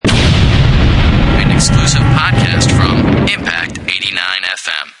exclusive podcast from Impact 89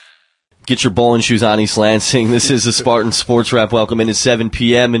 FM. Get your bowling shoes on, East Lansing. This is the Spartan Sports Wrap. Welcome into 7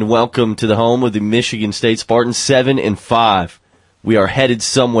 p.m. and welcome to the home of the Michigan State Spartans, 7-5. We are headed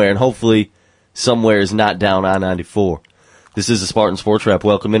somewhere, and hopefully somewhere is not down I-94. This is the Spartan Sports Wrap.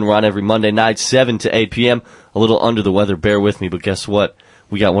 Welcome in. We're on every Monday night, 7 to 8 p.m. A little under the weather. Bear with me, but guess what?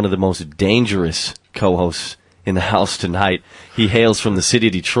 We got one of the most dangerous co-hosts in the house tonight. He hails from the city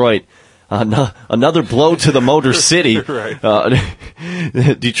of Detroit. Another blow to the Motor City.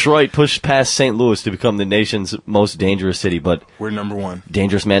 Detroit pushed past St. Louis to become the nation's most dangerous city, but we're number one.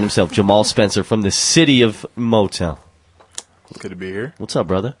 Dangerous man himself, Jamal Spencer from the city of Motown. Good to be here. What's up,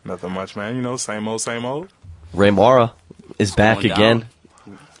 brother? Nothing much, man. You know, same old, same old. Ray Mara is back again.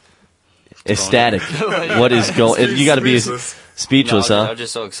 Ecstatic. What is going? You got to be speechless, huh? I'm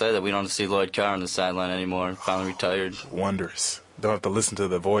just so excited that we don't see Lloyd Carr on the sideline anymore. Finally retired. Wonders. Don't have to listen to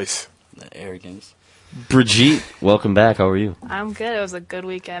the voice. The arrogance. Brigitte, welcome back. How are you? I'm good. It was a good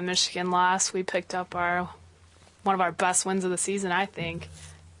weekend. Michigan lost. We picked up one of our best wins of the season, I think.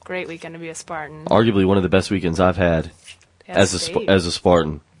 Great weekend to be a Spartan. Arguably one of the best weekends I've had as a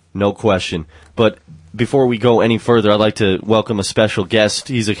Spartan. No question. But before we go any further, I'd like to welcome a special guest.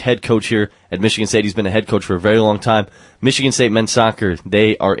 He's a head coach here at Michigan State. He's been a head coach for a very long time. Michigan State men's soccer,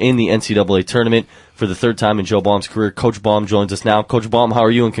 they are in the NCAA tournament for the third time in Joe Baum's career. Coach Baum joins us now. Coach Baum, how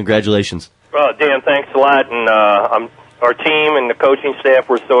are you, and congratulations. Well, Dan, thanks a lot. And our team and the coaching staff,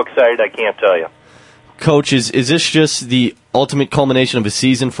 we're so excited, I can't tell you. Coach, is this just the ultimate culmination of a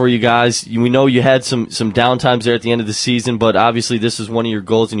season for you guys? We know you had some downtimes there at the end of the season, but obviously this is one of your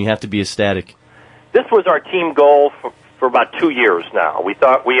goals, and you have to be ecstatic. This was our team goal for about 2 years now. We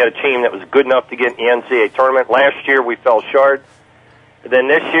thought we had a team that was good enough to get in the NCAA tournament. Last year we fell short. Then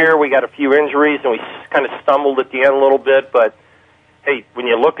this year we got a few injuries, and we kind of stumbled at the end a little bit. But, hey, when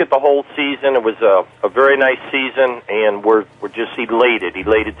you look at the whole season, it was a very nice season, and we're just elated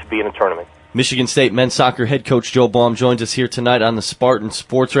to be in the tournament. Michigan State men's soccer head coach Joe Baum joins us here tonight on the Spartan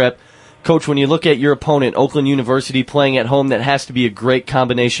Sports Wrap. Coach, when you look at your opponent, Oakland University, playing at home, that has to be a great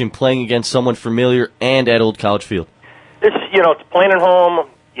combination, playing against someone familiar and at Old College Field. It's playing at home.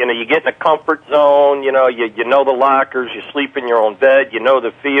 You get in a comfort zone. You know the lockers. You sleep in your own bed. You know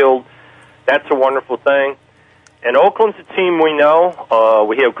the field. That's a wonderful thing. And Oakland's a team we know.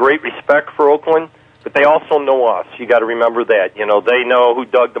 We have great respect for Oakland, but they also know us. You got to remember that. They know who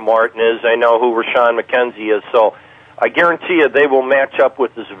Doug DeMartin is. They know who Rashawn McKenzie is. So I guarantee you they will match up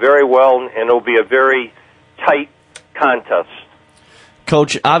with us very well, and it'll be a very tight contest.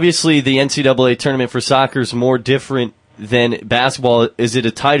 Coach, obviously the NCAA tournament for soccer is more different than basketball. Is it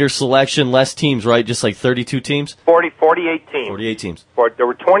a tighter selection, less teams, right? Just like 32 teams? 48 teams. 48 teams. There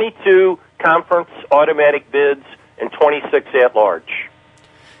were 22 conference automatic bids and 26 at large.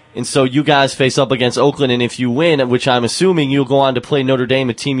 And so you guys face up against Oakland, and if you win, which I'm assuming you'll go on to play Notre Dame,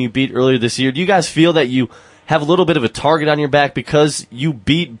 a team you beat earlier this year, do you guys feel that you have a little bit of a target on your back because you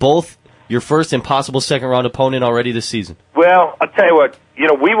beat both your first and possible second-round opponent already this season? Well, I'll tell you what,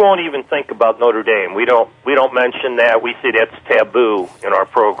 we won't even think about Notre Dame. We don't mention that. We say that's taboo in our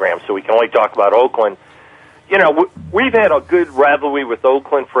program, so we can only talk about Oakland. We've had a good rivalry with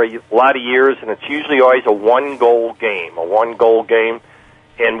Oakland for a lot of years, and it's usually always a one-goal game,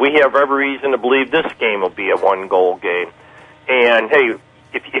 and we have every reason to believe this game will be a one-goal game. And, hey,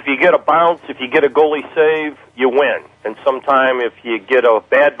 if you get a bounce, if you get a goalie save, you win. And sometime if you get a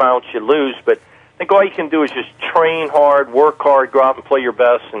bad bounce, you lose. But I think all you can do is just train hard, work hard, go out and play your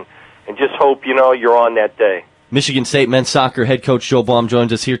best, and just hope, you're on that day. Michigan State men's soccer head coach Joe Baum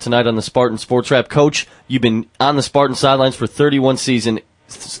joins us here tonight on the Spartan Sports Wrap. Coach, you've been on the Spartan sidelines for 31 seasons.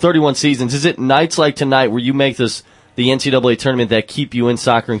 Is it nights like tonight where you make the NCAA tournament that keep you in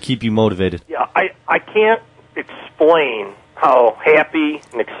soccer and keep you motivated? Yeah, I can't explain how happy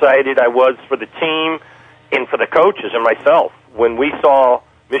and excited I was for the team and for the coaches and myself when we saw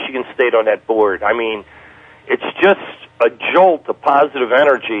Michigan State on that board. I mean, it's just a jolt of positive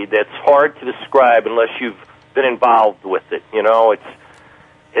energy that's hard to describe unless you've been involved with it.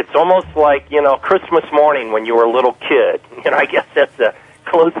 It's almost like, Christmas morning when you were a little kid. I guess that's the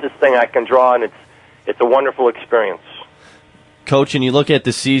closest thing I can draw, and it's a wonderful experience. Coach, and you look at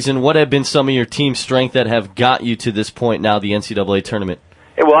the season, what have been some of your team strength that have got you to this point now, the NCAA tournament?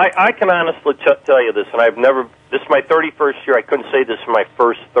 Hey, well, I can honestly tell you this, and this is my 31st year. I couldn't say this in my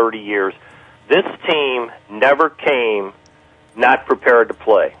first 30 years. This team never came not prepared to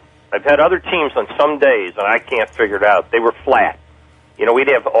play. I've had other teams on some days, and I can't figure it out. They were flat. We'd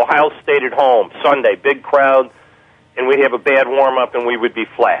have Ohio State at home, Sunday, big crowd, and we'd have a bad warm-up, and we would be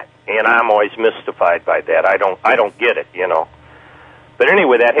flat. And I'm always mystified by that. I don't get it, But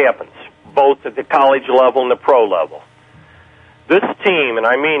anyway, that happens. both at the college level and the pro level. This team, and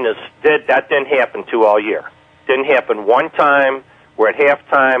I mean this, that didn't happen to all year. Didn't happen one time where at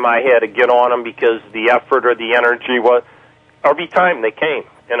halftime I had to get on them because the effort or the energy was. Every time they came.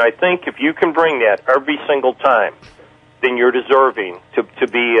 And I think if you can bring that every single time, then you're deserving to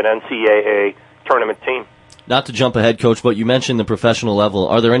be an NCAA tournament team. Not to jump ahead, Coach, but you mentioned the professional level.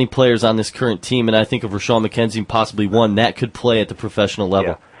 Are there any players on this current team, and I think of Rashawn McKenzie, possibly one, that could play at the professional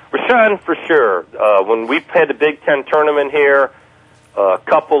level? Yeah. Rashawn, for sure. When we had the Big Ten tournament here, a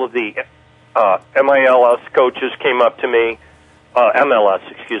couple of the MLS coaches came up to me, MLS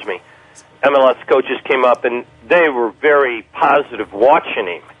coaches came up, and they were very positive watching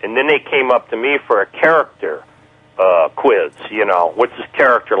him. And then they came up to me for a character quiz. You know, what's his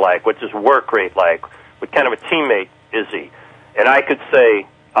character like? What's his work rate like? What kind of a teammate is he? And I could say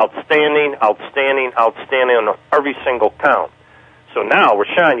outstanding, outstanding, outstanding on every single count. So now,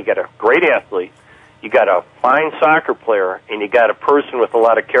 Rashawn, you got a great athlete, you got a fine soccer player, and you got a person with a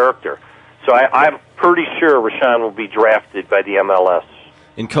lot of character. So I'm pretty sure Rashawn will be drafted by the MLS.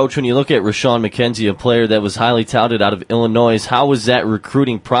 And, Coach, when you look at Rashawn McKenzie, a player that was highly touted out of Illinois, how was that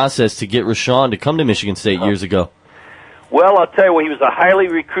recruiting process to get Rashawn to come to Michigan State years ago? Well, I'll tell you what, he was a highly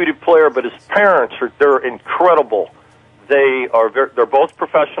recruited player, but his parents, they're incredible. They're both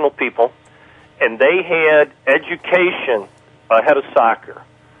professional people, and they had education ahead of soccer.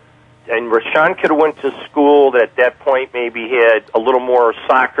 And Rashawn could have went to school that at that point maybe had a little more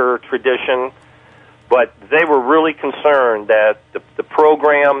soccer tradition, but they were really concerned that the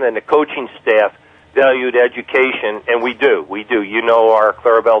program and the coaching staff valued education, and we do. You know our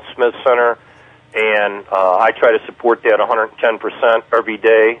Clarabelle Smith Center, and I try to support that 110% every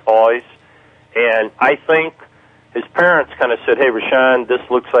day, always. And I think his parents kind of said, hey, Rashawn, this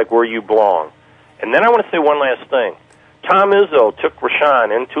looks like where you belong. And then I want to say one last thing. Tom Izzo took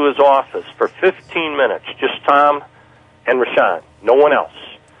Rashawn into his office for 15 minutes, just Tom and Rashawn, no one else.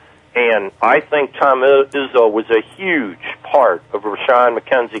 And I think Tom Izzo was a huge part of Rashawn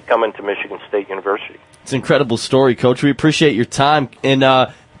McKenzie coming to Michigan State University. It's an incredible story, Coach. We appreciate your time. And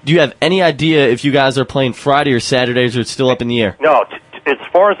do you have any idea if you guys are playing Friday or Saturdays, or it's still up in the air? No, as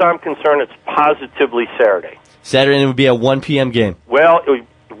far as I'm concerned, it's positively Saturday. Saturday, and it would be a 1 p.m. game. Well,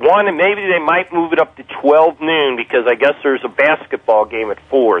 and maybe they might move it up to 12 noon because I guess there's a basketball game at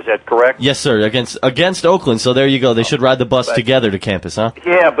 4. Is that correct? Yes, sir, against Oakland. So there you go. They should ride the bus together to campus, huh?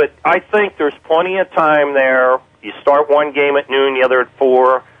 Yeah, but I think there's plenty of time there. You start one game at noon, the other at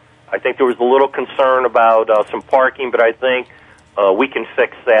 4. I think there was a little concern about some parking, but I think we can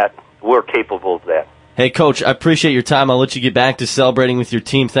fix that. We're capable of that. Hey, Coach, I appreciate your time. I'll let you get back to celebrating with your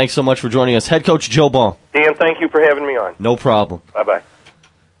team. Thanks so much for joining us. Head Coach Joe Baum. Dan, thank you for having me on. No problem. Bye-bye.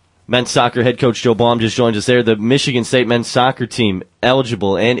 Men's soccer head coach Joe Baum just joined us there. The Michigan State men's soccer team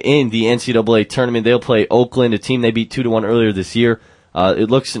eligible and in the NCAA tournament. They'll play Oakland, a team they beat 2-1 earlier this year. It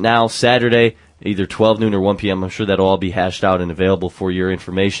looks now Saturday, either 12 noon or 1 p.m. I'm sure that'll all be hashed out and available for your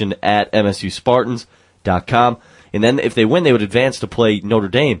information at msuspartans.com. And then if they win, they would advance to play Notre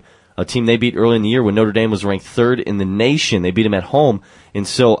Dame, a team they beat early in the year when Notre Dame was ranked 3rd in the nation. They beat them at home. And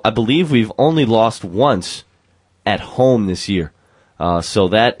so I believe we've only lost once at home this year. So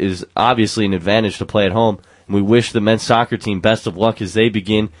that is obviously an advantage to play at home. And we wish the men's soccer team best of luck as they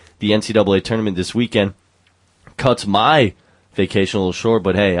begin the NCAA tournament this weekend. Cuts my vacation a little short,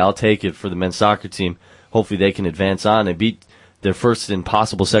 but hey, I'll take it for the men's soccer team. Hopefully they can advance on and beat their first and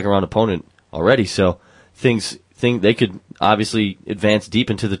possible second-round opponent already. So they could obviously advance deep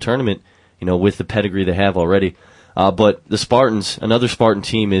into the tournament, with the pedigree they have already. But the Spartans, another Spartan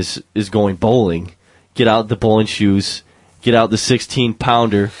team, is going bowling. Get out the bowling shoes. Get out the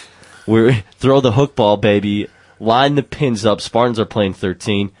 16-pounder. Throw the hook ball, baby. Line the pins up. Spartans are playing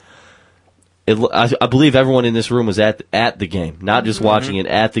 13. I believe everyone in this room was at the game, not just watching it,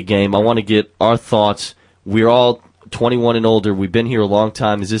 at the game. I want to get our thoughts. We're all 21 and older. We've been here a long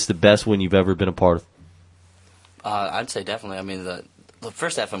time. Is this the best win you've ever been a part of? I'd say definitely. I mean, the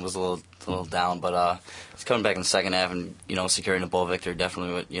first half was a little down, but it's coming back in the second half and, securing a bowl victory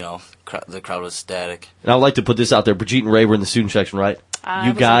definitely, the crowd was static. And I'd like to put this out there. Brigitte and Ray were in the student section, right?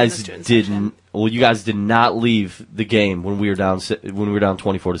 You guys did not leave the game when we were down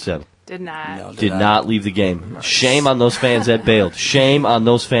 24-7. Did not. No, did not leave the game. Shame on those fans that bailed. Shame on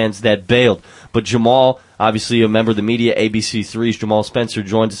those fans that bailed. But Jamal, obviously a member of the media, ABC3's Jamal Spencer,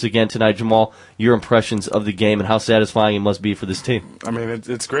 joined us again tonight. Jamal, your impressions of the game and how satisfying it must be for this team. I mean,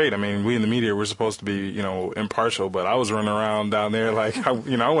 it's great. I mean, we in the media, we're supposed to be, impartial, but I was running around down there like, I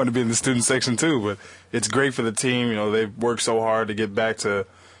wanted to be in the student section too. But it's great for the team. They've worked so hard to get back to,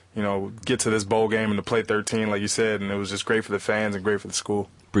 get to this bowl game and to play 13, like you said, and it was just great for the fans and great for the school.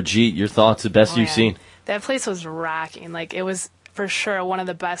 Brigitte, your thoughts, the best you've seen? That place was rocking. Like, it was for sure one of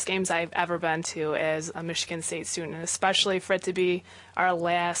the best games I've ever been to as a Michigan State student, and especially for it to be our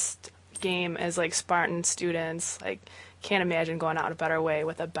last game as, like, Spartan students. Like, can't imagine going out a better way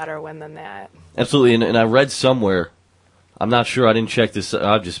with a better win than that. Absolutely, and I read somewhere, I'm not sure, I didn't check this,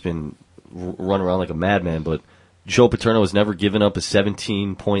 I've just been running around like a madman, but Joe Paterno has never given up a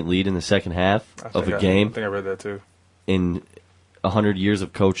 17-point lead in the second half of a game. I think I read that too. In 100 years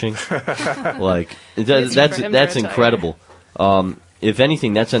of coaching. Like, that's incredible. If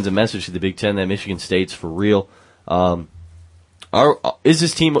anything, that sends a message to the Big Ten that Michigan State's for real. Is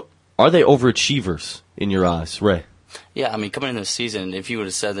this team, are they overachievers in your eyes, Ray? Yeah, I mean, coming into the season, if you would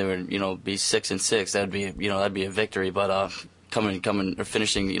have said they would, be 6-6, that'd be a victory. But coming or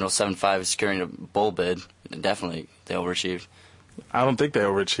finishing, 7-5, securing a bowl bid, definitely they overachieved. I don't think they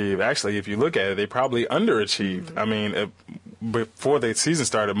overachieved. Actually, if you look at it, they probably underachieved. I mean, before the season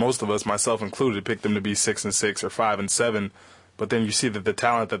started, most of us, myself included, picked them to be 6-6 or 5-7. But then you see that the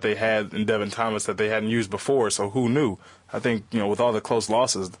talent that they had in Devin Thomas that they hadn't used before. So who knew? I think with all the close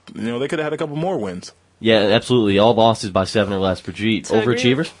losses, they could have had a couple more wins. Yeah, absolutely. All losses by 7 or less. Brigitte,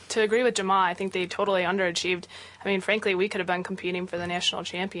 overachievers? To agree with Jamal, I think they totally underachieved. I mean, frankly, we could have been competing for the national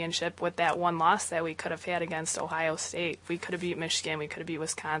championship with that one loss that we could have had against Ohio State. We could have beat Michigan. We could have beat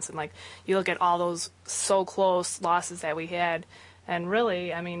Wisconsin. Like, you look at all those so close losses that we had, and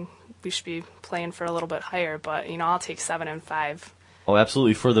really, I mean, we should be playing for a little bit higher. But I'll take 7 and 5. Oh,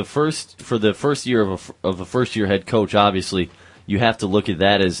 absolutely. For the first year of a first-year head coach, obviously, you have to look at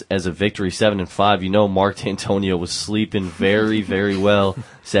that as a victory. 7 and 5. Mark D'Antonio was sleeping very, very well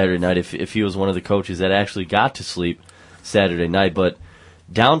Saturday night. If he was one of the coaches that actually got to sleep Saturday night, but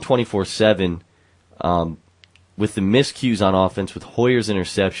down 24-7, with the miscues on offense, with Hoyer's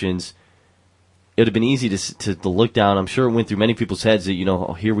interceptions, it would have been easy to look down. I'm sure it went through many people's heads that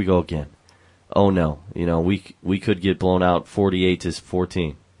oh, here we go again. Oh no, we could get blown out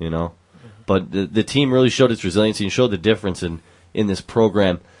 48-14. But the team really showed its resiliency and showed the difference in this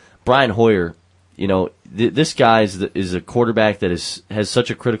program. Brian Hoyer, this guy is a quarterback that has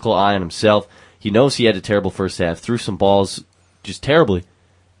such a critical eye on himself. He knows he had a terrible first half, threw some balls just terribly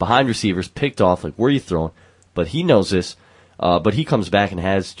behind receivers, picked off, like, where are you throwing? But he knows this. But he comes back and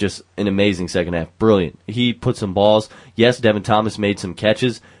has just an amazing second half. Brilliant. He put some balls. Yes, Devin Thomas made some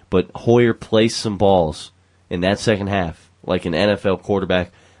catches, but Hoyer placed some balls in that second half like an NFL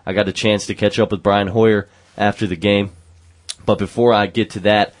quarterback. I got a chance to catch up with Brian Hoyer after the game. But before I get to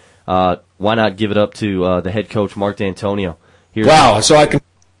that, why not give it up to the head coach, Mark D'Antonio? So I can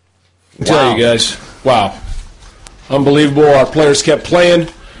tell you guys, wow. Unbelievable. Our players kept playing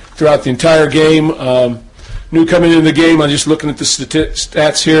throughout the entire game. Knew coming into the game, I'm just looking at the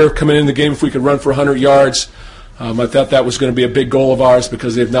stats here, coming into the game, if we could run for 100 yards. I thought that was going to be a big goal of ours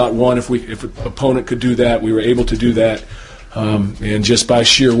because they've not won. If an opponent could do that, we were able to do that. And just by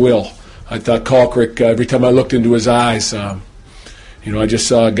sheer will. I thought Kalkrick, every time I looked into his eyes, I just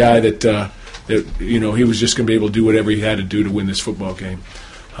saw a guy that he was just going to be able to do whatever he had to do to win this football game.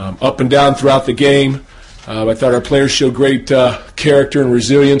 Up and down throughout the game, I thought our players showed great character and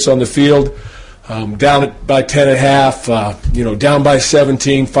resilience on the field. Down by 10 at half, down by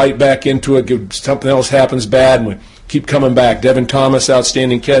 17, fight back into it, something else happens bad, and we keep coming back. Devin Thomas,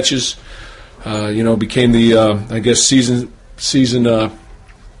 outstanding catches, became the, season season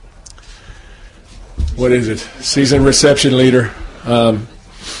reception leader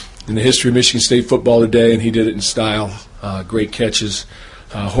in the history of Michigan State football today, and he did it in style. Great catches.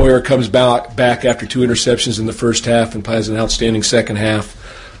 Hoyer comes back after 2 interceptions in the first half and plays an outstanding second half.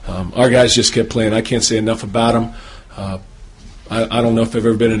 Our guys just kept playing. I can't say enough about them. I don't know if I've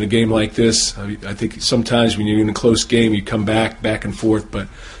ever been in a game like this. I think sometimes when you're in a close game, you come back and forth. But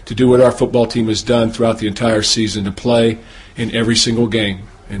to do what our football team has done throughout the entire season, to play in every single game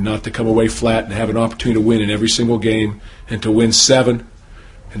and not to come away flat and have an opportunity to win in every single game and to win 7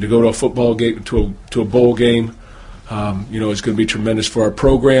 and to go to a football game, to a bowl game, it's going to be tremendous for our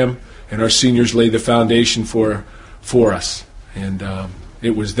program. And our seniors laid the foundation for us. And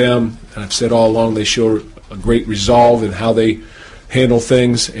it was them, and I've said all along, they show a great resolve in how they handle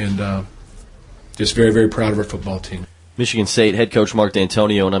things, and just very, very proud of our football team. Michigan State head coach Mark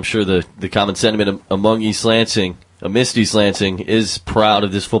D'Antonio, and I'm sure the common sentiment among East Lansing, amidst East Lansing, is proud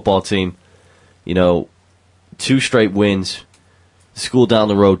of this football team. 2 straight wins, school down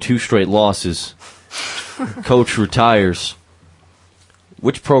the road, 2 straight losses. Coach retires.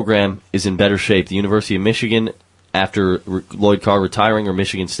 Which program is in better shape, the University of Michigan after Lloyd Carr retiring, or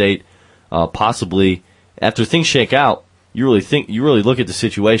Michigan State? Possibly after things shake out, you really look at the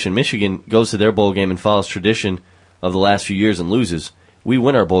situation. Michigan goes to their bowl game and follows tradition of the last few years and loses. we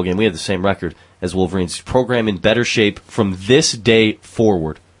win our bowl game, we have the same record as Wolverines. Program in better shape from this day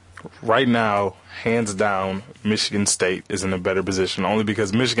forward. Right now, hands down, Michigan State is in a better position, only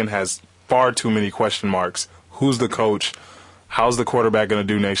because Michigan has far too many question marks. Who's the coach? How's the quarterback going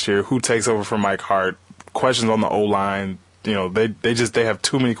to do next year? Who takes over from Mike Hart? Questions on the O-line. You know, they have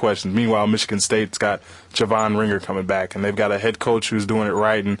too many questions. Meanwhile, Michigan State's got Javon Ringer coming back, and they've got a head coach who's doing it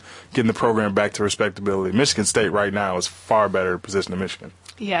right and getting the program back to respectability. Michigan State right now is far better position than Michigan.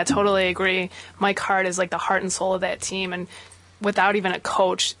 Yeah, I totally agree. Mike Hart is like the heart and soul of that team, and without even a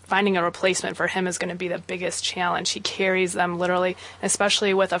coach, finding a replacement for him is going to be the biggest challenge. He carries them literally,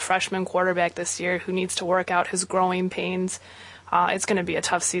 especially with a freshman quarterback this year who needs to work out his growing pains. It's going to be a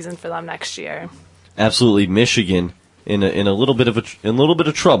tough season for them next year. Absolutely, Michigan in a little bit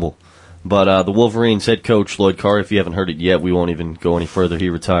of trouble. But the Wolverines head coach Lloyd Carr, if you haven't heard it yet, we won't even go any further. He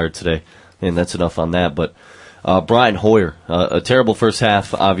retired today, and that's enough on that. But Brian Hoyer, a terrible first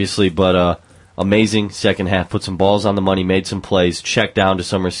half, obviously, but amazing second half. Put some balls on the money, made some plays, checked down to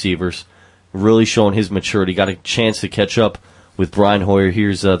some receivers, really showing his maturity. Got a chance to catch up with Brian Hoyer.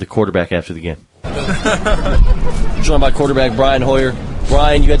 Here's the quarterback after the game. Joined by quarterback Brian Hoyer.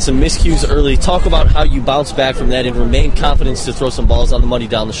 Brian, you had some miscues early. Talk about how you bounced back from that and remained confident to throw some balls on the money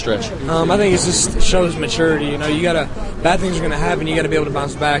down the stretch. I think it just shows maturity. You know, bad things are going to happen. You got to be able to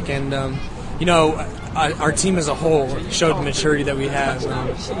bounce back, and our team as a whole showed the maturity that we have.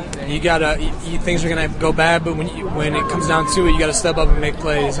 Things are going to go bad, but when it comes down to it, you got to step up and make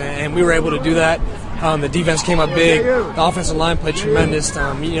plays, and we were able to do that. The defense came up big. The offensive line played tremendous.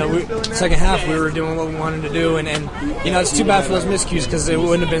 Second half we were doing what we wanted to do, and it's too bad for those miscues because it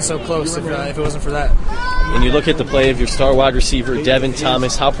wouldn't have been so close if it wasn't for that. And you look at the play of your star wide receiver, Devin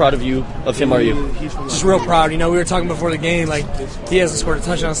Thomas. How proud of him are you? Just real proud. We were talking before the game, like he hasn't scored a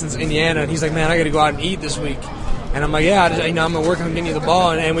touchdown since Indiana, and he's like, man, I got to go out and eat this week. And I'm like, yeah, I'm going to work on getting you the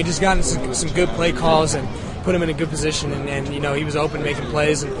ball, and we just got into some good play calls and put him in a good position, and he was open making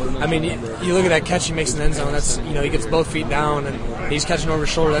plays. And I mean, you look at that catch he makes in the end zone. That's he gets both feet down and he's catching over his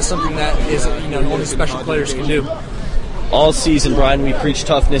shoulder. That's something that is only special players can do. All season, Brian, we preach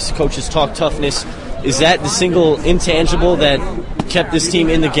toughness. Coaches talk toughness. Is that the single intangible that kept this team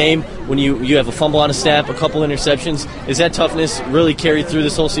in the game when you have a fumble on a snap, a couple interceptions? Is that toughness really carried through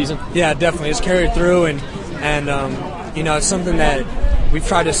this whole season? Yeah, definitely. It's carried through, and it's something that we've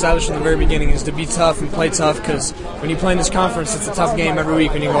tried to establish from the very beginning is to be tough and play tough, because when you play in this conference, it's a tough game every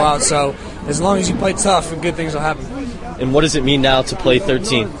week when you go out. So as long as you play tough, good things will happen. And what does it mean now to play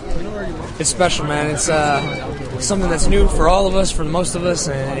 13? It's special, man. It's something that's new for all of us, for most of us,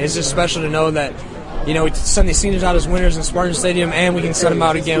 and it's just special to know that we send these seniors out as winners in Spartan Stadium, and we can send them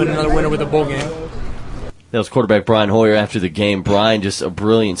out again with another winner with a bowl game. That was quarterback Brian Hoyer after the game. Brian, just a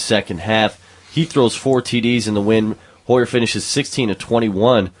brilliant second half. He throws 4 TDs in the win. Hoyer finishes 16 of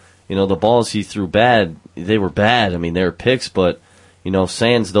 21. The balls he threw they were bad. I mean, they were picks, but,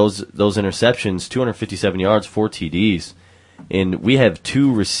 sans those interceptions, 257 yards, 4 TDs. And we have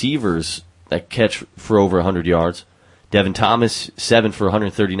 2 receivers that catch for over 100 yards. Devin Thomas, 7 for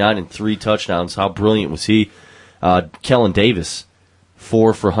 139 and 3 touchdowns. How brilliant was he? Kellen Davis,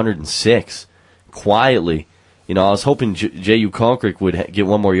 4 for 106. Quietly. I was hoping J.U. Konkrick would get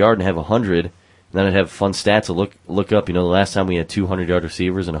 1 more yard and have 100. And then I'd have fun stats to look up. The last time we had 200-yard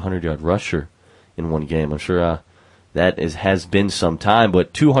receivers and a 100-yard rusher in one game. I'm sure that has been some time.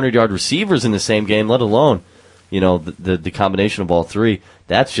 But 200-yard receivers in the same game, let alone, the combination of all 3,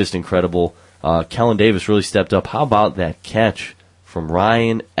 that's just incredible. Kellen Davis really stepped up. How about that catch from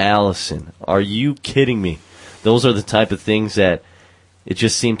Ryan Allison? Are you kidding me? Those are the type of things that it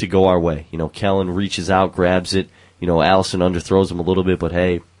just seemed to go our way. Kellen reaches out, grabs it. Allison underthrows him a little bit, but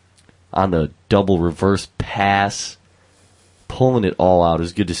hey, on the double reverse pass, pulling it all out. It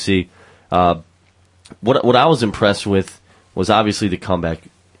was good to see. What I was impressed with was obviously the comeback.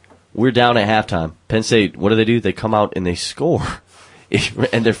 We're down at halftime. Penn State, what do? They come out and they score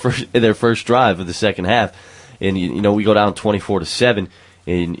in their first drive of the second half. And we go down 24-7,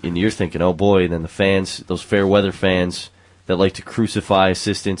 and you're thinking, oh boy. And then the fans, those fair weather fans that like to crucify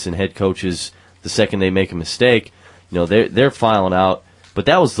assistants and head coaches the second they make a mistake, they're filing out. But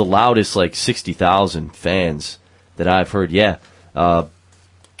that was the loudest, 60,000 fans that I've heard. Yeah,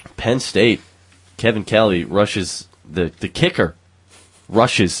 Penn State, Kevin Kelly rushes the kicker,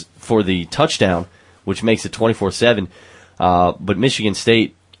 rushes for the touchdown, which makes it 24-7. But Michigan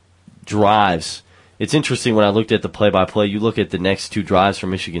State drives. It's interesting when I looked at the play-by-play. You look at the next 2 drives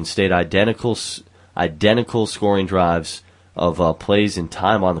from Michigan State, identical scoring drives of plays and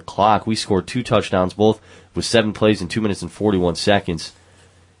time on the clock. We scored 2 touchdowns, both with 7 plays in 2 minutes and 41 seconds.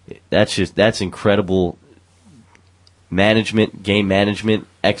 That's incredible management, game management,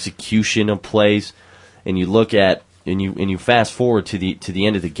 execution of plays, and you look at and you fast forward to the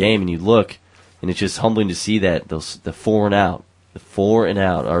end of the game, and you look, and it's just humbling to see that the 4 and out.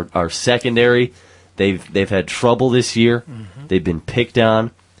 Our secondary, they've had trouble this year. Mm-hmm. They've been picked on.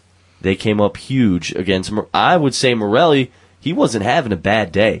 They came up huge against. I would say Morelli. He wasn't having a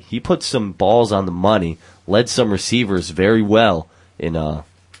bad day. He put some balls on the money, led some receivers very well,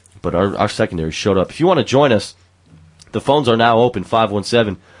 but our secondary showed up. If you want to join us, the phones are now open,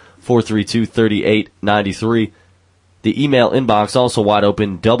 517-432-3893. The email inbox also wide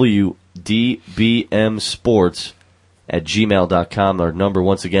open, wdbmsports@gmail.com. Our number,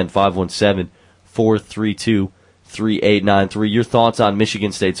 once again, 517-432-3893. Your thoughts on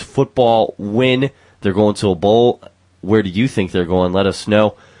Michigan State's football win. They're going to a bowl. Where do you think they're going? Let us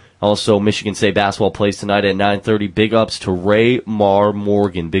know. Also, Michigan State basketball plays tonight at 9:30. Big ups to Raymar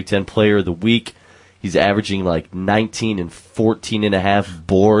Morgan, Big Ten Player of the Week. He's averaging like 19 and 14 and a half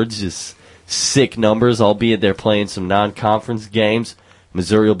boards. Just sick numbers, albeit they're playing some non-conference games.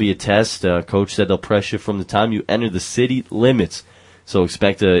 Missouri will be a test. Coach said they'll press you from the time you enter the city limits. So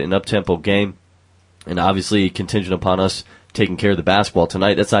expect an up-tempo game. And obviously contingent upon us taking care of the basketball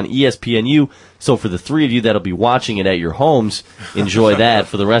tonight. That's on ESPNU. So for the three of you that'll be watching it at your homes, enjoy that.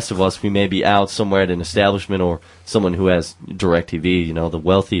 For the rest of us, we may be out somewhere at an establishment or someone who has DirecTV, the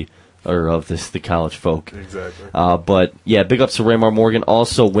wealthy or of the college folk. Exactly. But yeah, big ups to Raymar Morgan.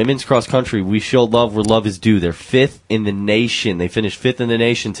 Also, women's cross country. We show love where love is due. They're 5th in the nation. They finished 5th in the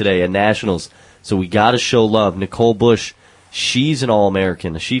nation today at Nationals. So we got to show love. Nicole Bush, she's an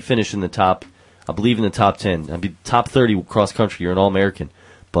All-American. She finished in the top, I believe, in the top 10. I mean, top 30 cross country. You're an All-American.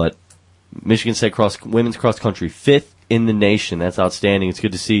 But Michigan State women's cross country, 5th in the nation. That's outstanding. It's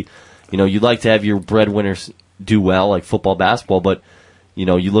good to see. You'd like to have your breadwinners do well, like football, basketball, but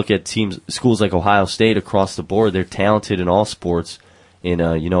you look at schools like Ohio State across the board. They're talented in all sports, and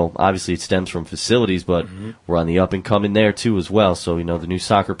obviously it stems from facilities, but we're on the up and coming there too as well. So the new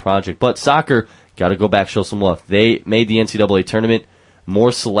soccer project, but soccer got to go back, show some love. They made the NCAA tournament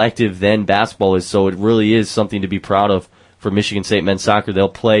more selective than basketball is, so it really is something to be proud of for Michigan State men's soccer. They'll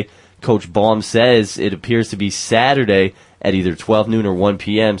play. Coach Baum says it appears to be Saturday at either 12 noon or 1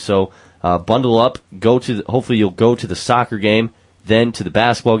 p.m. So bundle up. Hopefully you'll go to the soccer game, then to the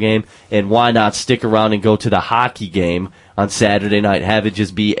basketball game, and why not stick around and go to the hockey game on Saturday night? Have it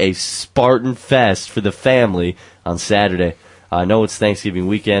just be a Spartan fest for the family on Saturday. I know it's Thanksgiving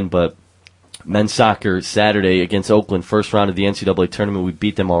weekend, but men's soccer Saturday against Oakland, first round of the NCAA tournament. We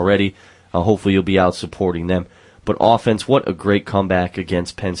beat them already. Hopefully you'll be out supporting them. But offense, what a great comeback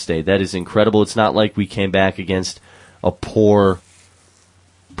against Penn State. That is incredible. It's not like we came back against a poor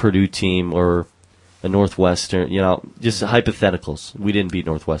Purdue team or a Northwestern, just hypotheticals. We didn't beat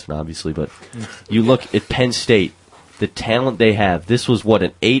Northwestern, obviously, but you look at Penn State, the talent they have. This was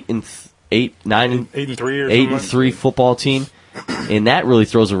an 8-3 football team, and that really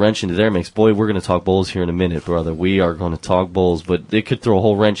throws a wrench into their mix. Boy, we're going to talk bowls here in a minute, brother. We are going to talk bowls, but it could throw a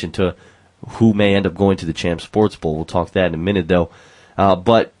whole wrench into who may end up going to the Champ Sports Bowl. We'll talk that in a minute, though.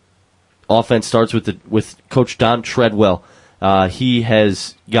 But offense starts with Coach Don Treadwell. He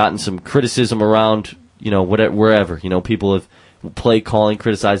has gotten some criticism around, wherever. People have play calling,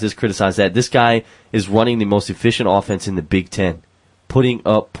 criticize this, criticize that. This guy is running the most efficient offense in the Big Ten, putting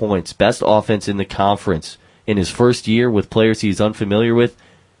up points, best offense in the conference. In his first year with players he's unfamiliar with,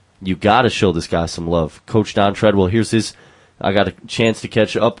 you got to show this guy some love. Coach Don Treadwell, I got a chance to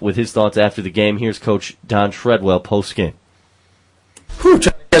catch up with his thoughts after the game. Here's Coach Don Treadwell post-game. Trying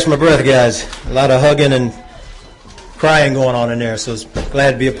to catch my breath, guys. A lot of hugging and crying going on in there, so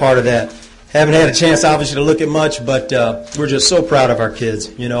glad to be a part of that. Haven't had a chance, obviously, to look at much, but we're just so proud of our kids.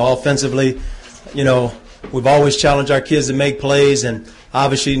 Offensively, we've always challenged our kids to make plays, and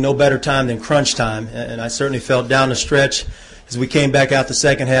obviously no better time than crunch time. And I certainly felt down the stretch as we came back out the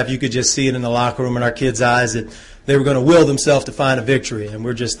second half, you could just see it in the locker room in our kids' eyes that they were going to will themselves to find a victory. And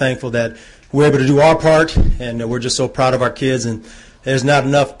we're just thankful that we're able to do our part, and we're just so proud of our kids. And there's not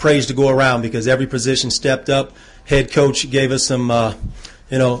enough praise to go around because every position stepped up. Head coach gave us some,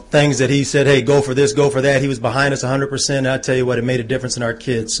 things that he said, hey, go for this, go for that. He was behind us 100%. And I tell you what, it made a difference in our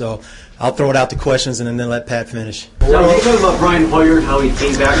kids. So I'll throw it out to questions and then let Pat finish. Well, you talk about Brian Hoyer and how he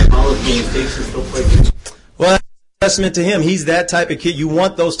came back from all of the mistakes and still played. Well, testament to him. He's that type of kid. You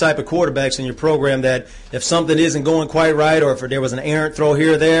want those type of quarterbacks in your program that if something isn't going quite right or if there was an errant throw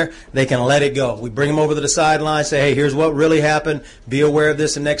here or there, they can let it go. We bring him over to the sideline, say, hey, here's what really happened. Be aware of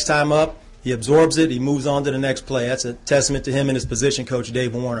this the next time up. He absorbs it. He moves on to the next play. That's a testament to him and his position coach,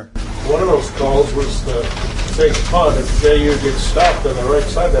 Dave Warner. One of those calls was the fake punt. If Jair gets stopped on the right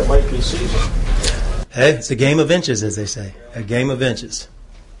side, that might be season. Hey, it's a game of inches, as they say. A game of inches.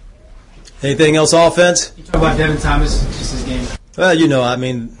 Anything else offense? You talk about Devin Thomas, just his game. Well,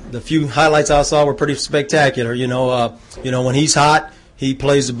 the few highlights I saw were pretty spectacular. When he's hot, he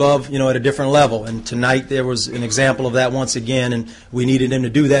plays above, at a different level. And tonight there was an example of that once again, and we needed him to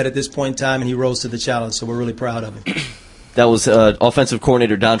do that at this point in time, and he rose to the challenge. So we're really proud of him. That was offensive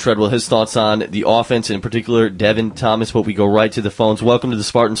coordinator Don Treadwell. His thoughts on the offense, in particular Devin Thomas. But we go right to the phones. Welcome to the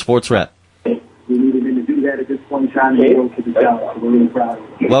Spartan Sports Wrap. We needed him to do that at this point in time, and he rose to the challenge. So we're really proud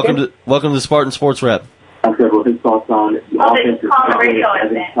of him. Welcome to the Spartan Sports Wrap. Don Treadwell, his thoughts on the offensive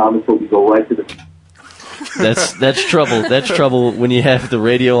Devin Thomas. So we go right to the. That's trouble. That's trouble when you have the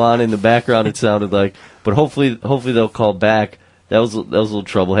radio on in the background. It sounded like, but hopefully they'll call back. That was a little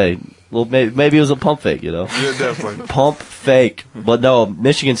trouble. Hey, maybe it was a pump fake, Yeah, definitely. Pump fake. But no,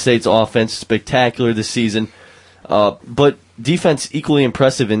 Michigan State's offense spectacular this season, but defense equally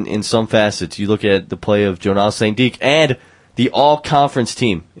impressive in some facets. You look at the play of Jonas St-Deke, and the all-conference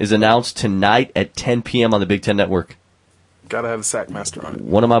team is announced tonight at 10 p.m. on the Big Ten Network. Gotta have the sack master on it.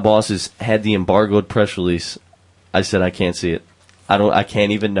 One of my bosses had the embargoed press release. I said I can't see it. I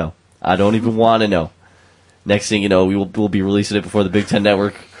can't even know. I don't even want to know. Next thing you know, we'll be releasing it before the Big Ten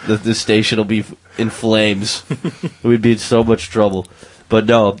Network. The station will be in flames. We'd be in so much trouble. But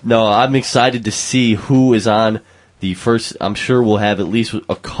no, I'm excited to see who is on the first. I'm sure we'll have at least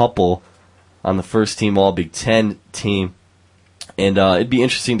a couple on the first team All Big Ten team, and it'd be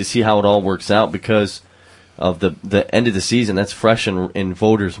interesting to see how it all works out because of the end of the season. That's fresh in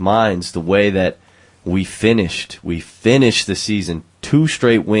voters' minds. The way that we finished the season, 2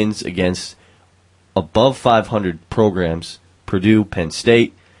 straight wins against above 500 programs, Purdue, Penn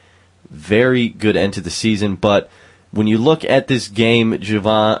State. Very good end to the season, but when you look at this game,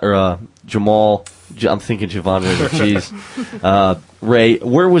 Jamal, I'm thinking Javon Ritter, jeez. Ray,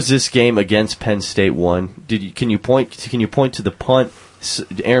 where was this game against Penn State won? Can you point to the punt?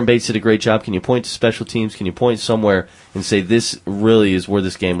 Aaron Bates did a great job. Can you point to special teams? Can you point somewhere and say this really is where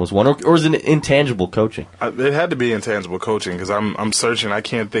this game was won? Or is it intangible coaching? It had to be intangible coaching because I'm searching. I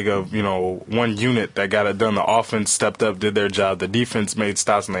can't think of one unit that got it done. The offense stepped up, did their job. The defense made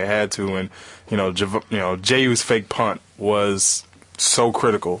stops when they had to, and JU's fake punt was so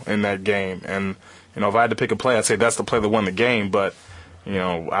critical in that game. And if I had to pick a play, I'd say that's the play that won the game. But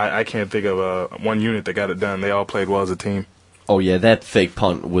I can't think of one unit that got it done. They all played well as a team. Oh yeah, that fake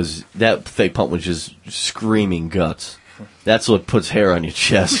punt was just screaming guts. That's what puts hair on your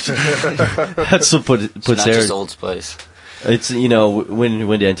chest. That's what puts it's not hair. Just Old Spice. It's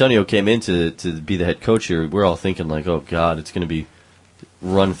when D'Antonio came in to be the head coach here, we're all thinking like, oh God, it's going to be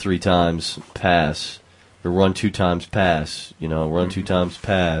run 3 times, pass, or run 2 times, pass. Run 2 times,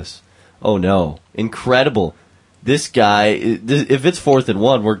 pass. Oh no, incredible. This guy, if it's 4th and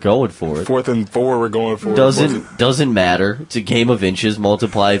 1, we're going for it. 4th and 4, we're going for it. Doesn't matter. It's a game of inches.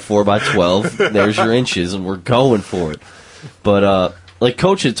 Multiply 4 by 12. There's your inches, and we're going for it. But like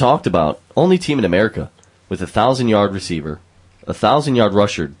Coach had talked about, only team in America with a 1,000-yard receiver, a 1,000-yard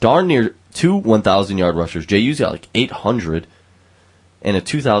rusher, darn near 2 1,000-yard rushers. JU's got like 800, and a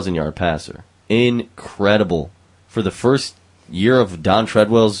 2,000-yard passer. Incredible for the first year of Don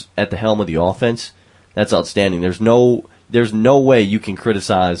Treadwell's at the helm of the offense. That's outstanding. There's no way you can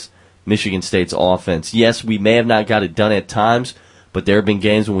criticize Michigan State's offense. Yes, we may have not got it done at times, but there have been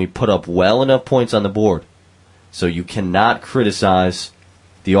games when we put up well enough points on the board. So you cannot criticize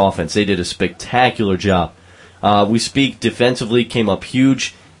the offense. They did a spectacular job. We speak defensively, came up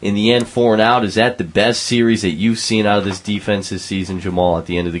huge. In the end, 4 and out. Is that the best series that you've seen out of this defense this season, Jamal, at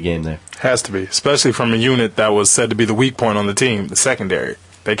the end of the game there? Has to be, especially from a unit that was said to be the weak point on the team, the secondary.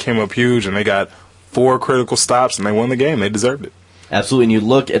 They came up huge, and they got 4 critical stops, and they won the game. They deserved it. Absolutely, and you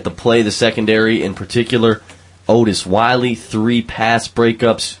look at the play, the secondary in particular, Otis Wiley, 3 pass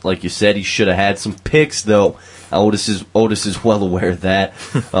breakups. Like you said, he should have had some picks, though. Otis is well aware of that.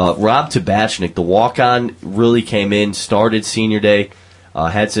 Rob Tabachnik, the walk-on, really came in, started senior day.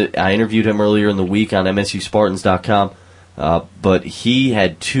 I interviewed him earlier in the week on MSUSpartans.com, but he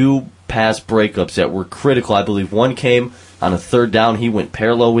had 2 pass breakups that were critical. I believe one came on a 3rd down. He went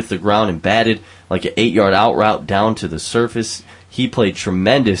parallel with the ground and batted like an 8-yard out route down to the surface. He played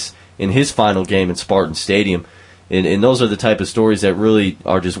tremendous in his final game in Spartan Stadium. And those are the type of stories that really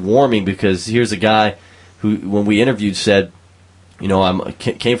are just warming, because here's a guy who, when we interviewed, said, I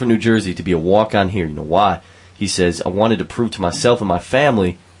came from New Jersey to be a walk-on here. Why? He says, I wanted to prove to myself and my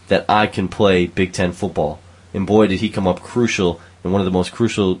family that I can play Big Ten football. And boy, did he come up crucial in one of the most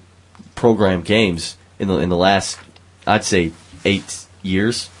crucial program games in the last, I'd say, 8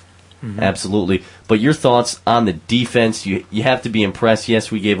 years. Absolutely. But your thoughts on the defense? You have to be impressed.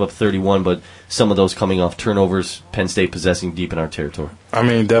 Yes, we gave up 31, but some of those coming off turnovers, Penn State possessing deep in our territory. I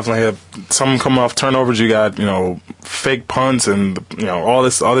mean, definitely have some coming off turnovers. You got, fake punts and, all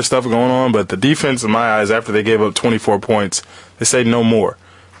this other stuff going on. But the defense, in my eyes, after they gave up 24 points, they said no more.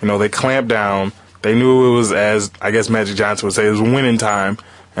 They clamped down. They knew it was, as I guess Magic Johnson would say, it was winning time.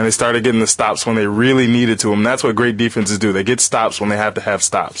 And they started getting the stops when they really needed to them. That's what great defenses do. They get stops when they have to have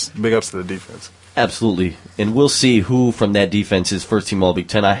stops. Big ups to the defense. Absolutely. And we'll see who from that defense is first team All-Big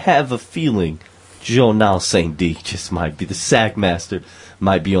Ten. I have a feeling Jonal St. D just might be the sack master,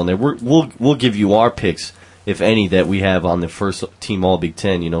 might be on there. We'll give you our picks, if any, that we have on the first team All-Big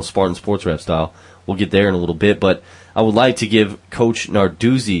Ten, Spartan Sports Rap style. We'll get there in a little bit, but I would like to give Coach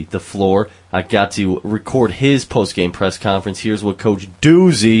Narduzzi the floor. I got to record his post-game press conference. Here's what Coach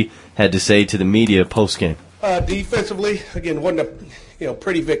Doozy had to say to the media post-game. Defensively, again, wasn't a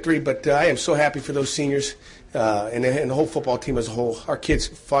pretty victory, but I am so happy for those seniors and the whole football team as a whole. Our kids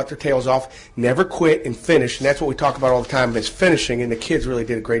fought their tails off, never quit, and finished, and that's what we talk about all the time, is finishing, and the kids really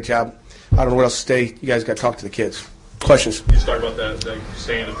did a great job. I don't know what else to say. You guys got to talk to the kids. Questions? You just talk about that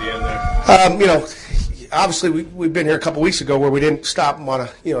stand at the end there. Obviously, we've been here a couple weeks ago where we didn't stop them on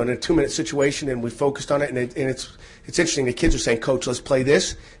in a 2-minute situation, and we focused on it. And it's interesting. The kids are saying, "Coach, let's play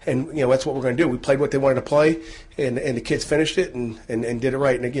this," and that's what we're going to do. We played what they wanted to play, and the kids finished it and did it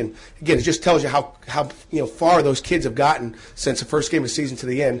right. And again, it just tells you how far those kids have gotten since the first game of the season to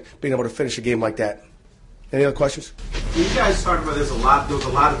the end, being able to finish a game like that. Any other questions? You guys talked about there's a lot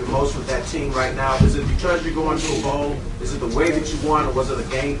of emotion with that team right now. Is it because you're going to a bowl? Is it the way that you won, or was it a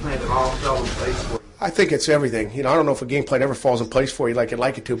game plan that all fell in place for you? I think it's everything. I don't know if a game plan ever falls in place for you like you'd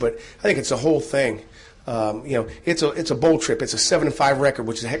like it to, but I think it's the whole thing. It's a bowl trip. It's a 7-5 record,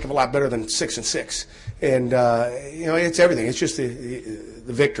 which is a heck of a lot better than 6-6. And it's everything. It's just the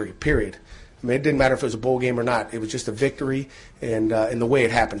victory. Period. I mean, it didn't matter if it was a bowl game or not. It was just a victory, and the way it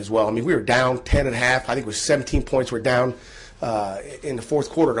happened as well. I mean, we were down 10.5. I think it was 17 points. We're down in the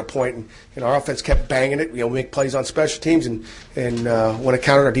fourth quarter at a point, and our offense kept banging it. We make plays on special teams, and when it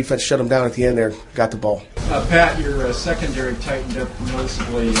counted, our defense shut them down at the end there, got the ball. Pat, your secondary tightened up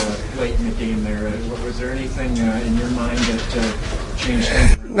noticeably late in the game there. Was there anything in your mind that changed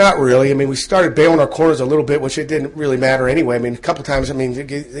things? Not really. I mean, we started bailing our corners a little bit, which it didn't really matter anyway. I mean, a couple times,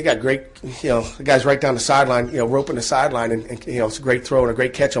 they got great, the guys right down the sideline, roping the sideline, and it's a great throw and a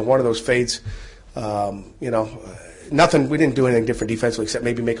great catch on one of those fades. Nothing. We didn't do anything different defensively except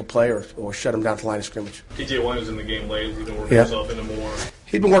maybe make a play or shut them down to the line of scrimmage. TJ Williams in the game late. He's been working himself into more.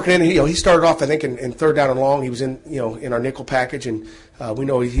 He'd been working in. He started off, I think, in third down and long. He was in our nickel package, and we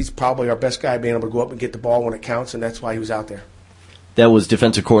know he's probably our best guy being able to go up and get the ball when it counts, and that's why he was out there. That was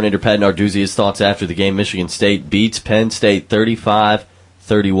defensive coordinator Pat Narduzzi. His thoughts after the game. Michigan State beats Penn State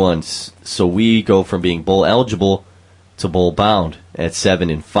 35-31. So we go from being bowl eligible to bowl bound at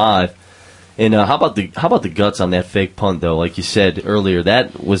 7-5. And how about the guts on that fake punt though? Like you said earlier,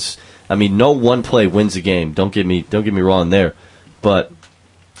 that was, no one play wins the game. Don't get me wrong there, but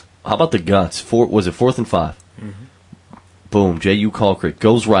how about the guts? Was it 4th and 5? Mm-hmm. Boom, J.U. Colcrick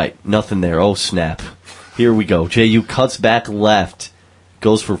goes right, nothing there. Oh snap! Here we go. J.U. cuts back left,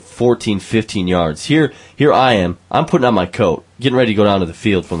 goes for 14, 15 yards. Here I am. I'm putting on my coat, getting ready to go down to the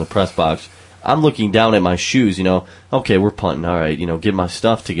field from the press box. I'm looking down at my shoes, okay, we're punting, all right, get my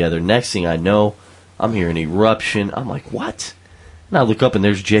stuff together. Next thing I know, I'm hearing an eruption. I'm like, what? And I look up, and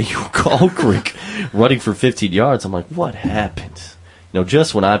there's J.U. Colcrick running for 15 yards. I'm like, what happened?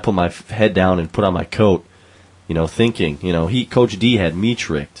 Just when I put my head down and put on my coat, thinking, Coach D had me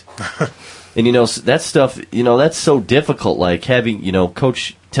tricked. And, that stuff, that's so difficult, like having,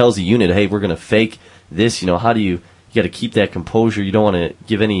 Coach tells the unit, hey, we're going to fake this, how do you got to keep that composure. You don't want to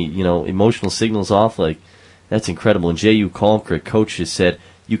give any, emotional signals off. Like, that's incredible. And J.U. Colcrick, Coach just said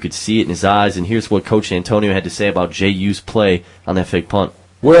you could see it in his eyes. And here's what Coach Antonio had to say about J.U.'s play on that fake punt.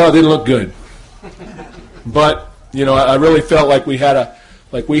 Well, it didn't look good. But, I really felt like we had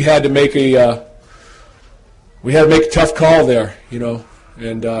to make a tough call there,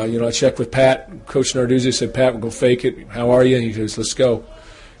 And, I checked with Pat. Coach Narduzzi said, Pat, we'll go fake it. How are you? And he goes, let's go.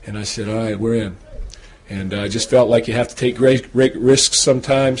 And I said, all right, we're in. And I just felt like you have to take great risks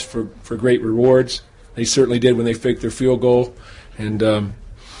sometimes for great rewards. They certainly did when they faked their field goal. And,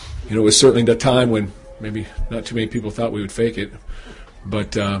 it was certainly the time when maybe not too many people thought we would fake it.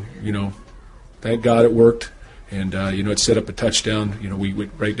 But, thank God it worked. And, it set up a touchdown. We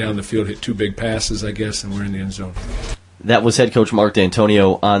went right down the field, hit 2 big passes, I guess, and we're in the end zone. That was head coach Mark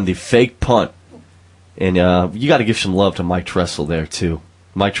D'Antonio on the fake punt. And you got to give some love to Mike Tressel there, too.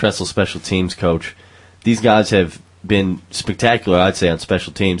 Mike Tressel, special teams coach. These guys have been spectacular, I'd say, on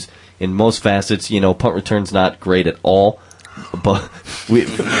special teams. in most facets. Punt return's not great at all, but we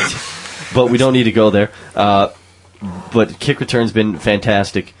don't need to go there. But kick return's been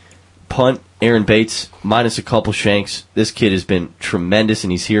fantastic. Punt, Aaron Bates, minus a couple shanks. This kid has been tremendous,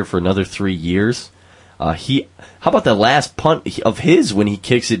 and he's here for another 3 years. How about the last punt of his when he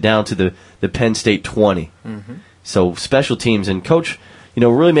kicks it down to the Penn State 20? Mm-hmm. So special teams, and Coach,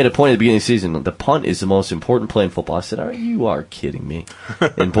 really made a point at the beginning of the season. The punt is the most important play in football. I said, you are kidding me.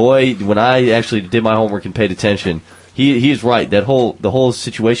 And boy, when I actually did my homework and paid attention, he is right. The whole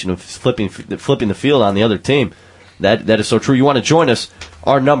situation of flipping the field on the other team, that is so true. You want to join us?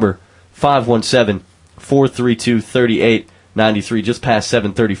 Our number, 517-432-3893, just past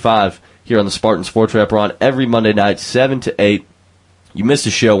 7:35 here on the Spartan Sports Wrap. We're on every Monday night, 7 to 8. You missed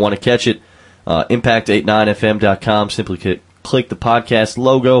a show, want to catch it? Impact89fm.com. Simply click the podcast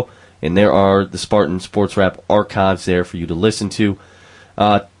logo, and there are the Spartan Sports Wrap archives there for you to listen to.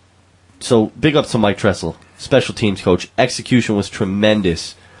 So big ups to Mike Tressel, special teams coach. Execution was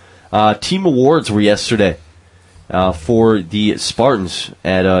tremendous. Team awards were yesterday for the Spartans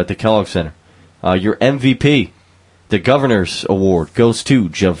at the Kellogg Center. Your MVP, the Governor's Award, goes to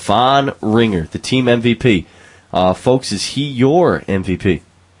Javon Ringer, the team MVP. Folks, is he your MVP?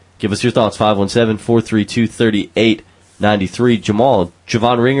 Give us your thoughts, 517-432-3893. Jamal,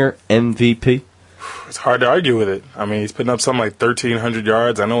 Javon Ringer, MVP? It's hard to argue with it. I mean, he's putting up something like 1,300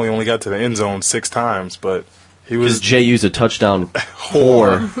 yards. I know he only got to the end zone 6 times, but he was... Because JU's a touchdown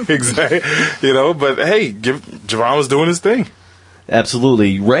whore. Exactly. But hey, Javon was doing his thing.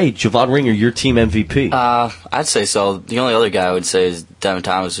 Absolutely. Ray, Javon Ringer, your team MVP. I'd say so. The only other guy I would say is Devin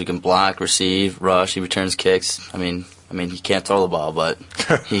Thomas, who can block, receive, rush. He returns kicks. I mean, he can't throw the ball, but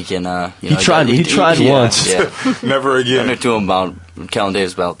he can. He tried once. Yeah. Never again. Under to him about Kellen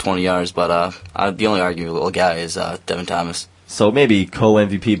Davis about 20 yards, but the only arguable guy is Devin Thomas. So maybe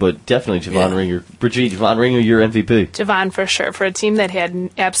co-MVP, but definitely Javon Ringer. Brigitte, Javon Ringer, your MVP. Javon, for sure. For a team that had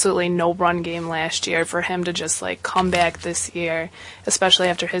absolutely no run game last year, for him to just come back this year, especially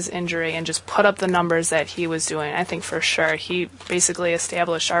after his injury, and just put up the numbers that he was doing, I think for sure he basically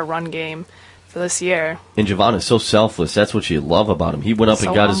established our run game for this year. And Javon is so selfless. That's what you love about him. He went up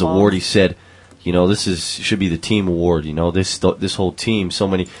and got his award. He said, this should be the team award. This whole team, so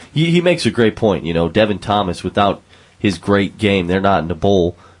many. He makes a great point. Devin Thomas, without his great game, they're not in the